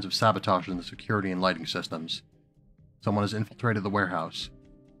 There are signs of sabotage in the security and lighting systems. Someone has infiltrated the warehouse.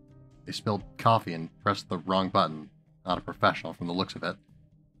 They spilled coffee and pressed the wrong button. Not a professional from the looks of it.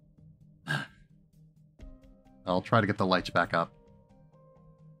 I'll try to get the lights back up.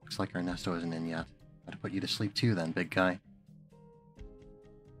 Looks like Ernesto isn't in yet. Gotta put you to sleep too then, big guy.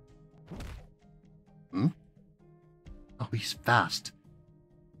 Hmm? Oh, he's fast.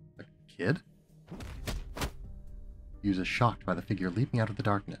 A kid? He was shocked by the figure leaping out of the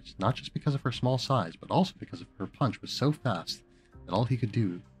darkness, not just because of her small size, but also because her punch was so fast that all he could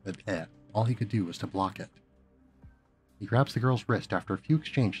do was to block it. He grabs the girl's wrist after a few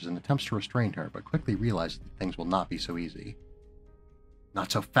exchanges and attempts to restrain her, but quickly realizes that things will not be so easy.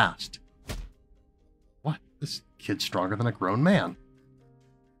 Not so fast. What? This kid's stronger than a grown man.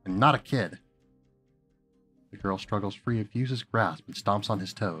 And not a kid. The girl struggles free of Fuse's grasp and stomps on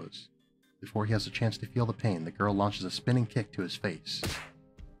his toes. Before he has a chance to feel the pain, the girl launches a spinning kick to his face.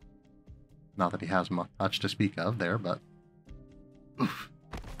 Not that he has much to speak of there, but... Oof.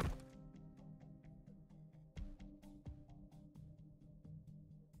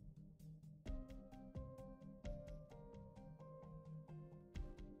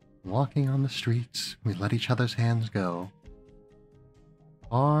 Walking on the streets, we let each other's hands go.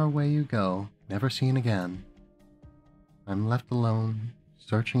 Far away you go, never seen again. I'm left alone,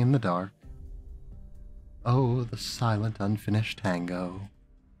 searching in the dark. Oh, the silent, unfinished tango.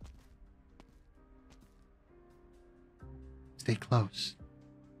 Stay close.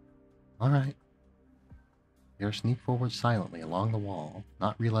 Alright. They sneak forward silently along the wall,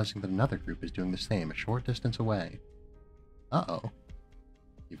 not realizing that another group is doing the same a short distance away. Uh-oh.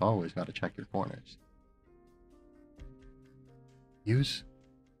 You've always got to check your corners. Hughes?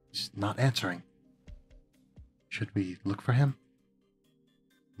 He's not answering. Should we look for him?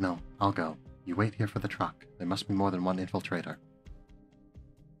 No, I'll go. You wait here for the truck. There must be more than one infiltrator.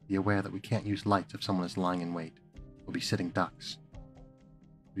 Be aware that we can't use lights if someone is lying in wait. We'll be sitting ducks.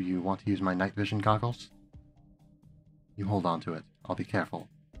 Do you want to use my night vision goggles? You hold on to it. I'll be careful.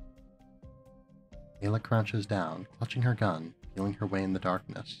 Ayla crouches down, clutching her gun, feeling her way in the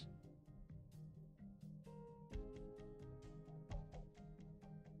darkness.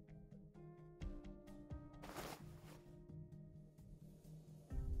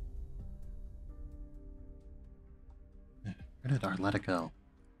 Where did Arletta go?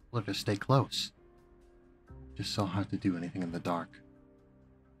 We'll have to stay close. Just so hard to do anything in the dark.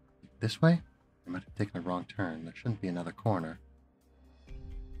 This way? I might have taken a wrong turn. There shouldn't be another corner.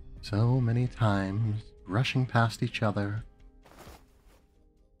 So many times, brushing past each other.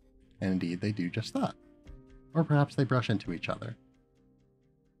 And indeed, they do just that. Or perhaps they brush into each other.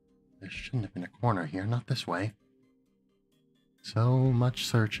 There shouldn't have been a corner here, not this way. So much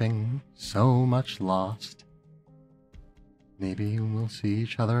searching, so much lost. Maybe we'll see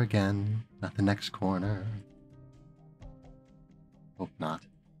each other again at the next corner. Hope not.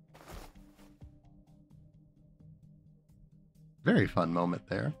 Very fun moment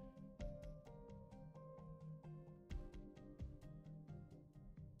there.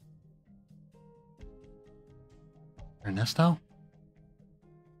 Ernesto?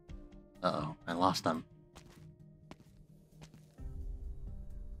 Uh-oh, I lost him.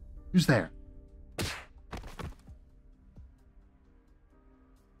 Who's there?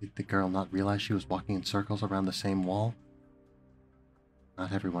 Did the girl not realize she was walking in circles around the same wall?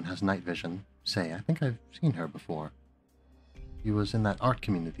 Not everyone has night vision. Say, I think I've seen her before. She was in that art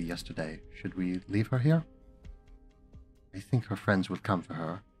community yesterday. Should we leave her here? I think her friends would come for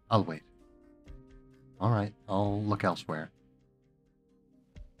her. I'll wait. Alright, I'll look elsewhere.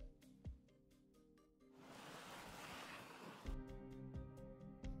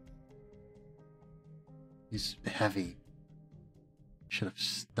 He's heavy. Should have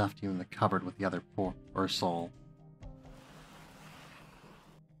stuffed you in the cupboard with the other poor soul.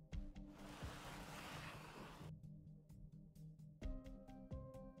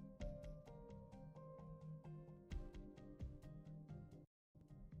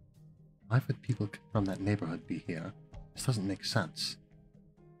 Why would people from that neighborhood be here? This doesn't make sense.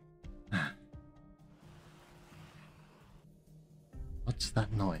 What's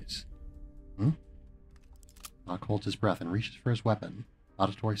that noise? Locke holds his breath and reaches for his weapon.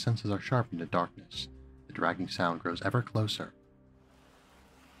 Auditory senses are sharpened in darkness. The dragging sound grows ever closer.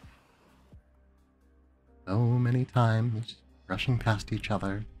 So many times, rushing past each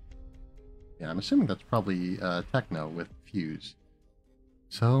other. Yeah, I'm assuming that's probably techno with Fuse.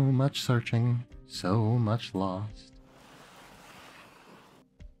 So much searching, so much lost.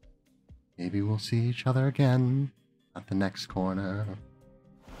 Maybe we'll see each other again at the next corner.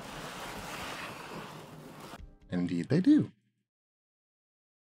 Indeed they do.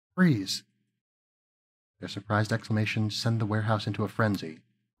 Freeze! Their surprised exclamations send the warehouse into a frenzy.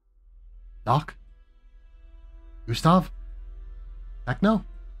 Doc? Gustav? Techno?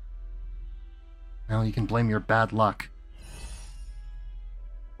 Well, you can blame your bad luck.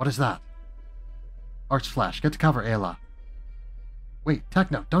 What is that? Arts flash, get to cover, Ayla. Wait,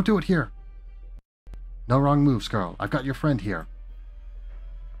 Techno, don't do it here! No wrong moves, girl. I've got your friend here.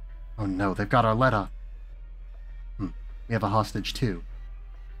 Oh no, they've got Arletta. We have a hostage too.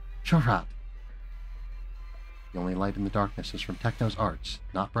 Shorat. The only light in the darkness is from Techno's arts,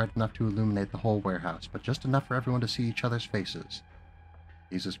 not bright enough to illuminate the whole warehouse, but just enough for everyone to see each other's faces.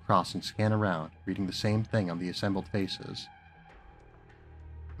 Gazes cross and scan around, reading the same thing on the assembled faces.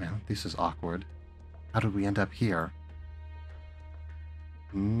 Well, this is awkward. How did we end up here?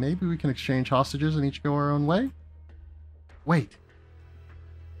 Maybe we can exchange hostages and each go our own way? Wait!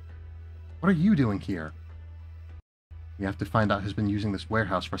 What are you doing here? We have to find out who's been using this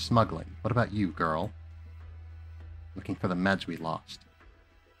warehouse for smuggling. What about you, girl? Looking for the meds we lost.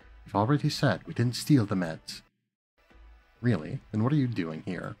 We've already said we didn't steal the meds. Really? Then what are you doing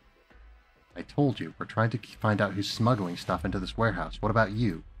here? I told you, we're trying to find out who's smuggling stuff into this warehouse. What about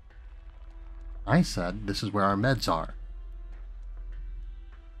you? I said this is where our meds are.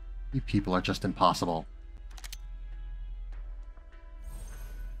 You people are just impossible.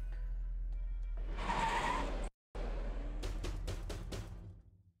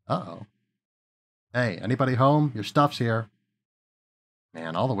 Uh-oh. Hey, anybody home? Your stuff's here.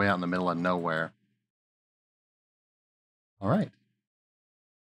 Man, all the way out in the middle of nowhere. Alright.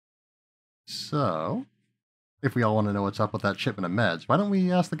 So, if we all want to know what's up with that shipment of meds, why don't we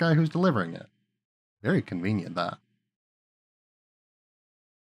ask the guy who's delivering it? Very convenient, that.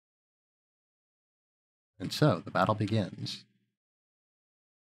 And so, the battle begins.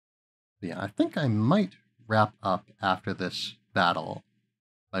 But yeah, I think I might wrap up after this battle,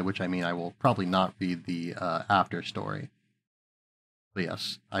 by which I mean I will probably not read the after story. But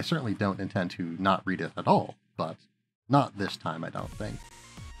yes, I certainly don't intend to not read it at all, but not this time, I don't think.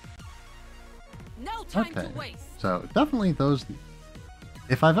 No time Okay, to waste. so definitely those...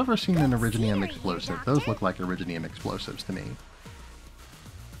 If I've ever seen an Iridium explosive, those look like Iridium explosives to me.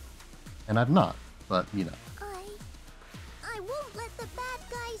 And I've not, but, you know. I won't let the bad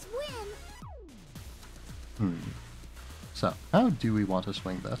guys win. So, how do we want to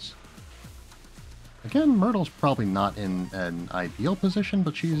swing this? Again, Myrtle's probably not in an ideal position,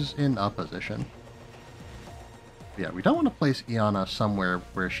 but she's in a position. Yeah, we don't want to place Iana somewhere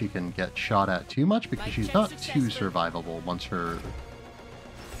where she can get shot at too much, because she's not too survivable once her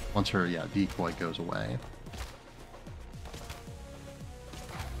decoy goes away.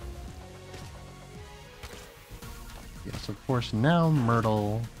 Yes, of course, now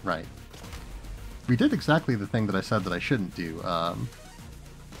Myrtle... Right. We did exactly the thing that I said that I shouldn't do,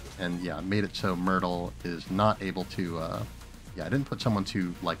 and yeah, made it so Myrtle is not able to, yeah, I didn't put someone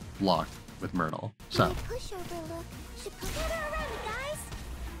to, like, block with Myrtle. So, Pushover look. Should put it already, guys.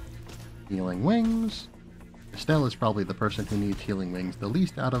 healing wings. Estelle is probably the person who needs healing wings the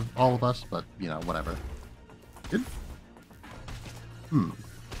least out of all of us, but, you know, whatever. Good.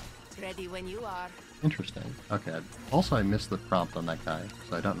 Ready when you are. Interesting. Okay, also I missed the prompt on that guy,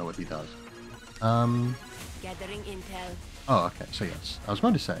 so I don't know what he does. Gathering intel. Oh, okay, so yes. I was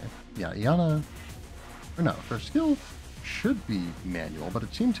going to say, yeah, Iana... Or no, her skill should be manual, but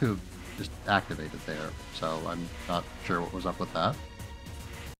it seemed to have just activated there, so I'm not sure what was up with that.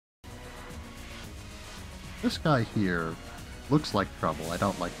 This guy here looks like trouble. I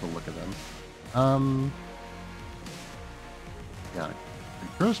don't like the look of him. Yeah,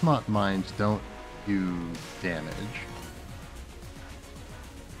 the Grossmont mines don't do damage.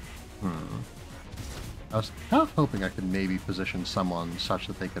 I was half hoping I could maybe position someone such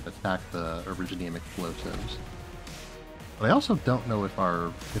that they could attack the Iridium explosives. But I also don't know if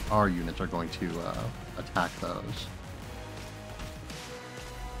our units are going to attack those.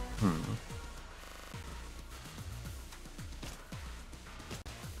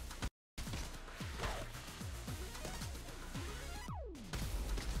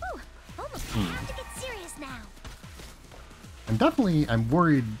 Almost have to get serious now. I'm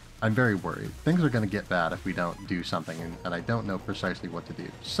worried. I'm very worried. Things are going to get bad if we don't do something, and I don't know precisely what to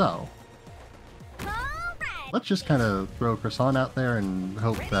do. So, let's just kind of throw Croissant out there and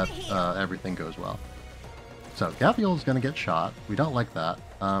hope that everything goes well. So, Gaviol's going to get shot. We don't like that.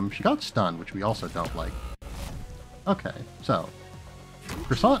 She got stunned, which we also don't like. Okay, so,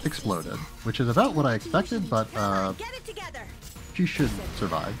 Croissant exploded, which is about what I expected, but Get it together. she should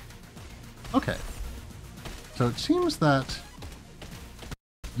survive. Okay, so it seems that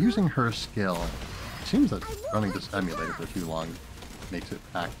using her skill, it seems that running this emulator for too long makes it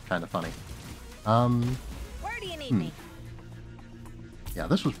act kind of funny. Where do you need me? Yeah,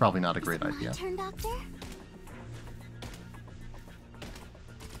 this was probably not a great idea. Turn, Doctor?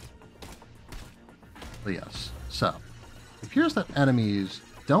 But yes, so, it appears that enemies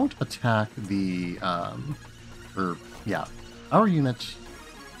don't attack the, our units.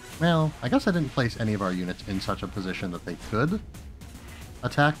 Well, I guess I didn't place any of our units in such a position that they could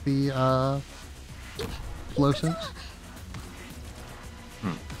attack the, explosives.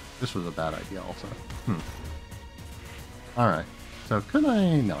 This was a bad idea also. Alright, so could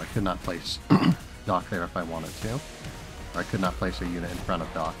I... No, I could not place Doc there if I wanted to. Or I could not place a unit in front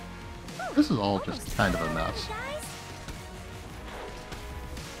of Doc. This is all just kind of a mess.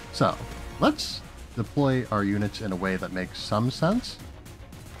 So, let's deploy our units in a way that makes some sense.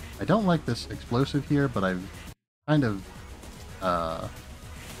 I don't like this explosive here, but I've kind of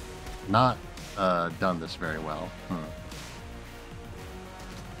not done this very well.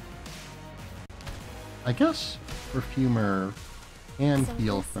 I guess Perfumer can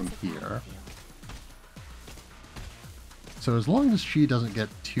heal from here. So as long as she doesn't get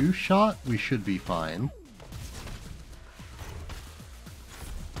too shot, we should be fine.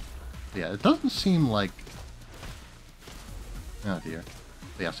 Yeah, it doesn't seem like... Oh dear.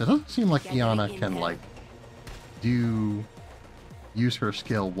 But yes, it doesn't seem like Iana can, like, use her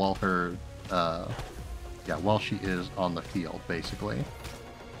skill while her, while she is on the field, basically.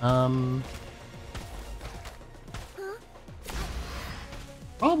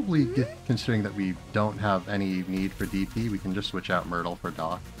 Probably, considering that we don't have any need for DP, we can just switch out Myrtle for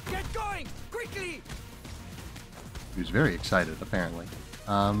Doc. Get going! Quickly! Who's very excited, apparently.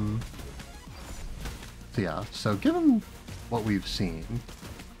 So yeah, so given what we've seen,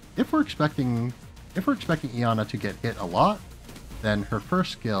 if we're expecting Iana to get hit a lot, then her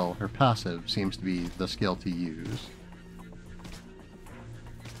first skill, her passive, seems to be the skill to use.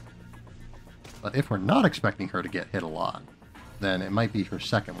 But if we're not expecting her to get hit a lot, then it might be her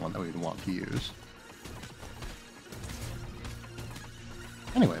second one that we'd want to use.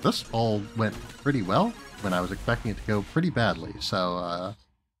 Anyway, this all went pretty well when I was expecting it to go pretty badly, so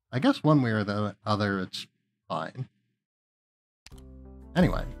I guess one way or the other it's fine.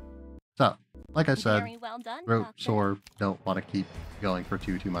 Anyway, so, like I said, Very well done, throat Doctor. sore, don't want to keep going for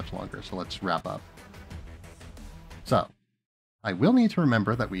too much longer, so let's wrap up. So, I will need to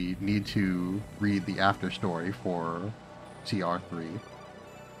remember that we need to read the after story for CR3.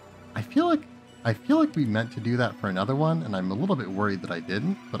 I feel like we meant to do that for another one, and I'm a little bit worried that I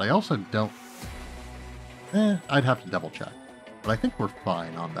didn't, but I also don't... I'd have to double check. But I think we're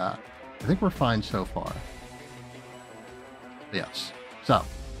fine on that. I think we're fine so far. Yes. So,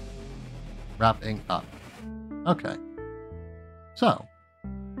 wrapping up. Okay. So,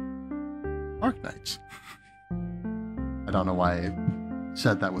 Arknights. I don't know why I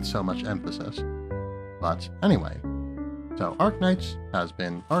said that with so much emphasis. But anyway, so Arknights has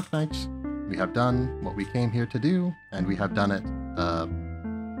been Arknights. We have done what we came here to do, and we have done it,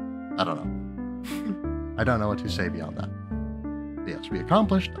 I don't know. I don't know what to say beyond that. But yes, we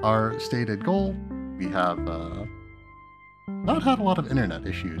accomplished our stated goal. We have not had a lot of internet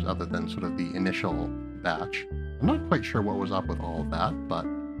issues other than sort of the initial batch. I'm not quite sure what was up with all of that, but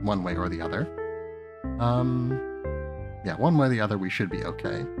one way or the other. Yeah, one way or the other, we should be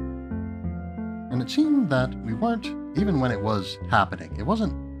okay. And it seemed that we weren't, even when it was happening, it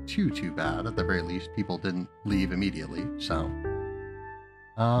wasn't too bad. At the very least, people didn't leave immediately, so...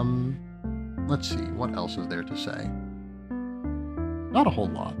 let's see, what else is there to say? Not a whole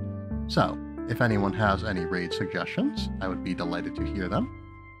lot. So, if anyone has any raid suggestions, I would be delighted to hear them.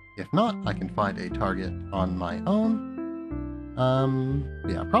 If not, I can find a target on my own.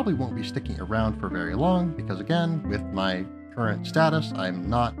 Yeah, probably won't be sticking around for very long, because again, with my current status, I'm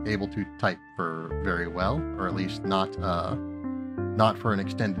not able to type for very well, or at least not for an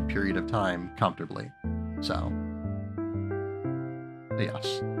extended period of time comfortably. So,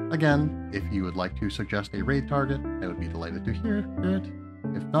 yes. Again, if you would like to suggest a raid target, I would be delighted to hear it.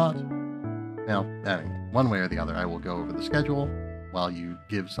 If not, well, anyway, one way or the other, I will go over the schedule while you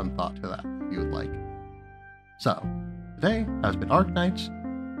give some thought to that, if you would like. So, today has been Arknights.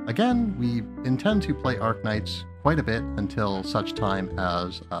 Again, we intend to play Arknights quite a bit until such time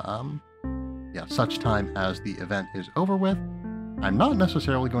as, the event is over with. I'm not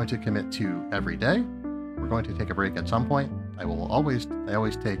necessarily going to commit to every day. We're going to take a break at some point. I always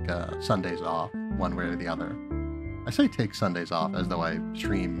take Sundays off, one way or the other. I say take Sundays off as though I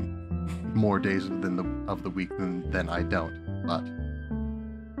stream more days of the week than I don't, but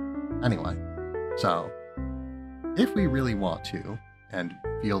anyway, so if we really want to and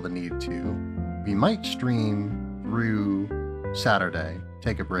feel the need to, we might stream through Saturday,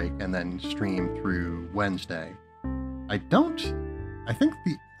 take a break, and then stream through Wednesday. I think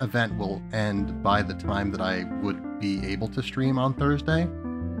the event will end by the time that I would be able to stream on Thursday.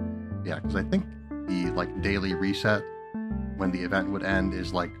 Yeah, because I think the daily reset when the event would end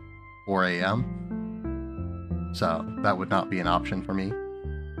is 4 a.m. So that would not be an option for me.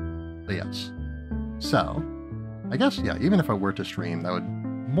 But yes. So, I guess, yeah, even if I were to stream, that would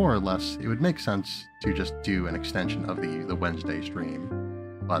more or less, it would make sense to just do an extension of the Wednesday stream.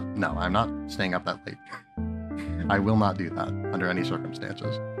 But no, I'm not staying up that late. I will not do that under any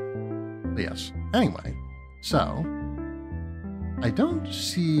circumstances. But yes. Anyway, so I don't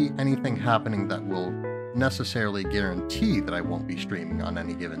see anything happening that will necessarily guarantee that I won't be streaming on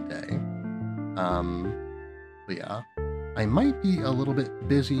any given day. But yeah, I might be a little bit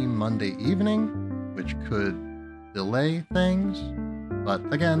busy Monday evening, which could delay things. But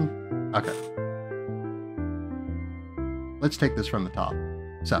again, okay. Let's take this from the top.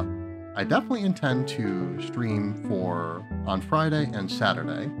 So, I definitely intend to stream on Friday and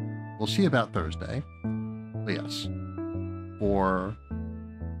Saturday. We'll see about Thursday. But yes.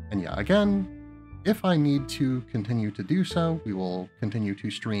 And yeah, again, if I need to continue to do so, we will continue to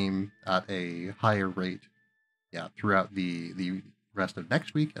stream at a higher rate, yeah, throughout the rest of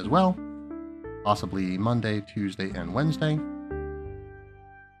next week as well. Possibly Monday, Tuesday, and Wednesday.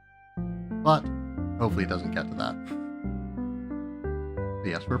 But hopefully it doesn't get to that. But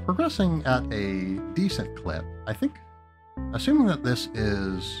yes, we're progressing at a decent clip. I think, assuming that this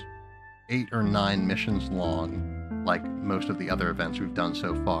is 8 or 9 missions long, like most of the other events we've done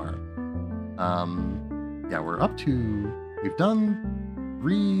so far. Yeah, we've done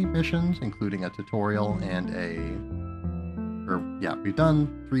 3 missions, including a tutorial and we've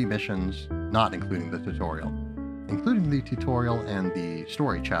done 3 missions, not including the tutorial, including the tutorial and the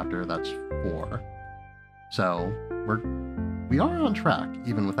story chapter, that's 4. So we are on track,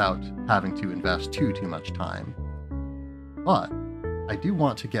 even without having to invest too much time. But I do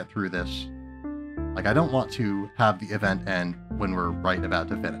want to get through this. Like, I don't want to have the event end when we're right about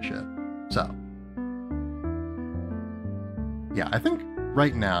to finish it. So, yeah, I think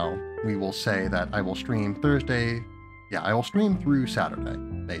right now we will say that I will stream Thursday. Yeah, I will stream through Saturday,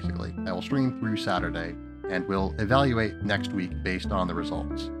 basically. I will stream through Saturday, and we'll evaluate next week based on the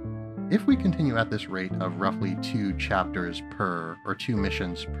results. If we continue at this rate of roughly 2 chapters per, or 2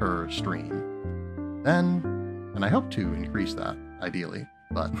 missions per stream, then, and I hope to increase that, ideally,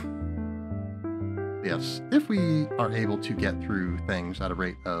 but yes, if we are able to get through things at a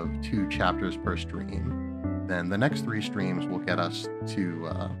rate of 2 chapters per stream, then the next 3 streams will get us to,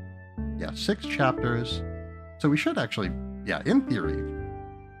 6 chapters. So we should actually, in theory,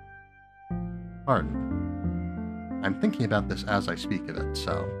 pardon, I'm thinking about this as I speak of it,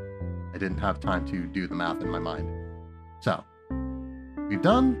 so I didn't have time to do the math in my mind. So, we've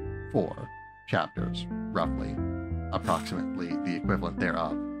done 4 chapters, roughly, approximately the equivalent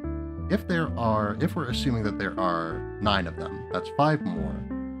thereof. If we're assuming that there are 9 of them, that's 5 more.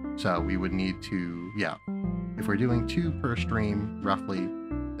 So we would need to, if we're doing 2 per stream, roughly,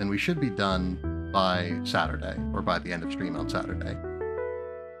 then we should be done by Saturday, or by the end of stream on Saturday.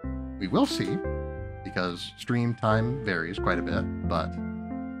 We will see, because stream time varies quite a bit, but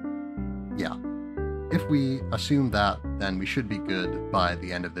yeah. If we assume that, then we should be good by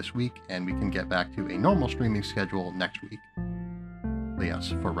the end of this week, and we can get back to a normal streaming schedule next week. But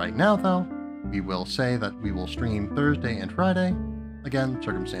yes, for right now though, we will say that we will stream Thursday and Friday. Again,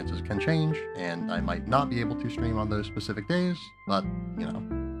 circumstances can change, and I might not be able to stream on those specific days, but, you know.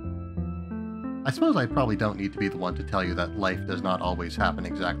 I suppose I probably don't need to be the one to tell you that life does not always happen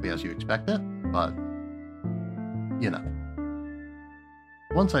exactly as you expect it, but, you know.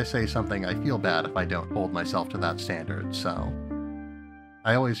 Once I say something, I feel bad if I don't hold myself to that standard, so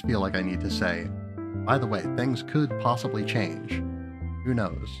I always feel like I need to say, by the way, things could possibly change. Who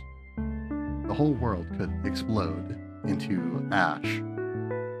knows? The whole world could explode into ash,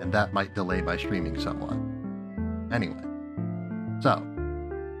 and that might delay my streaming somewhat. Anyway, so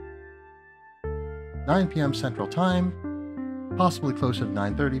 9 p.m. Central Time, possibly closer to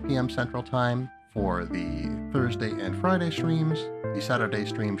 9:30 p.m. Central Time for the Thursday and Friday streams. The Saturday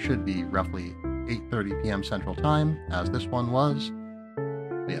stream should be roughly 8:30 p.m. Central Time, as this one was.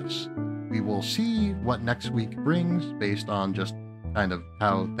 Yes, we will see what next week brings based on just kind of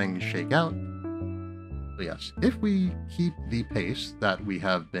how things shake out. But yes, if we keep the pace that we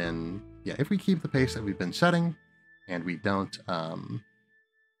have been, if we keep the pace that we've been setting, and we don't,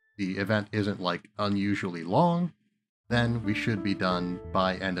 the event isn't like unusually long, then we should be done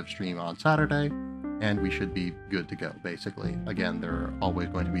by end of stream on Saturday, and we should be good to go, basically. Again, there are always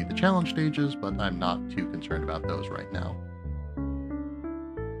going to be the challenge stages, but I'm not too concerned about those right now.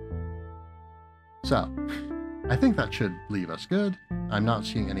 So, I think that should leave us good. I'm not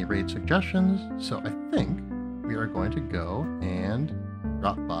seeing any raid suggestions, so I think we are going to go and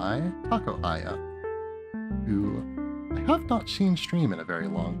drop by Taco Aya, who I have not seen stream in a very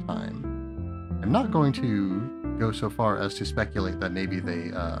long time. I'm not going to go so far as to speculate that maybe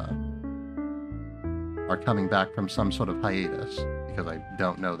they are coming back from some sort of hiatus, because I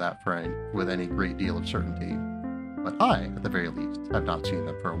don't know that with any great deal of certainty. But I, at the very least, have not seen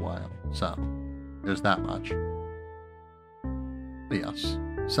them for a while, so there's that much. But yes,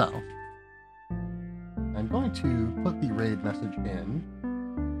 so I'm going to put the raid message in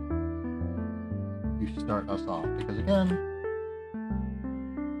to start us off, because again,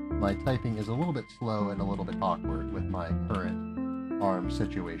 my typing is a little bit slow and a little bit awkward with my current ARM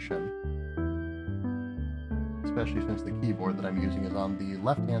situation. Especially since the keyboard that I'm using is on the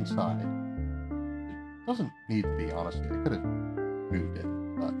left-hand side. It doesn't need to be, honestly. I could have moved it,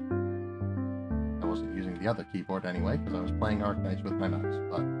 but I wasn't using the other keyboard anyway, because I was playing Arknights with my mouse.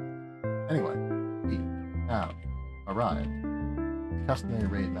 But anyway, we have arrived. The customary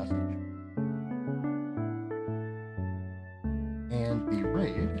raid message. And the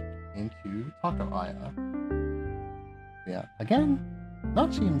raid into Taco Aya. Yeah, again,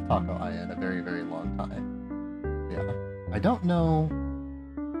 not seen Taco Aya in a very, very long time. Yeah, I don't know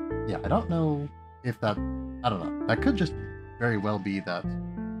if that, I don't know, that could just very well be that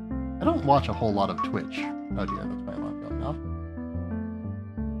I don't watch a whole lot of Twitch. Oh dear, that's my alarm going off.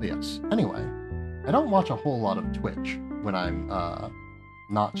 But yes, anyway, I don't watch a whole lot of Twitch when I'm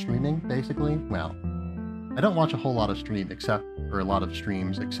not streaming, basically. Well, I don't watch a whole lot of streams except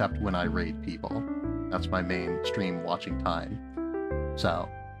when I raid people. That's my main stream watching time. So,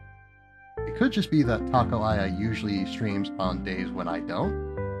 It could just be that Taco Aya usually streams on days when I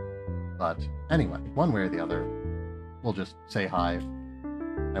don't. But anyway, one way or the other, we'll just say hi.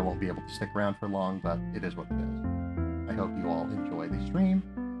 I won't be able to stick around for long, but it is what it is. I hope you all enjoy the stream.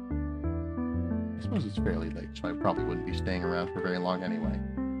 I suppose it's fairly late, so I probably wouldn't be staying around for very long anyway.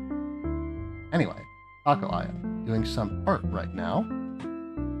 Anyway, Taco Aya, doing some art right now.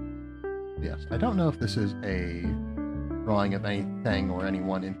 Yes, I don't know if this is a drawing of anything or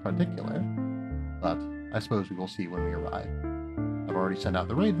anyone in particular, but I suppose we will see when we arrive. I've already sent out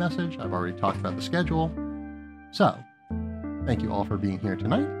the raid message, I've already talked about the schedule. So, thank you all for being here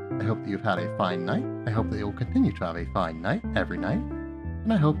tonight. I hope that you've had a fine night. I hope that you'll continue to have a fine night every night.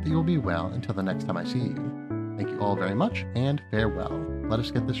 And I hope that you'll be well until the next time I see you. Thank you all very much, and farewell. Let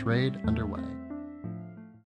us get this raid underway.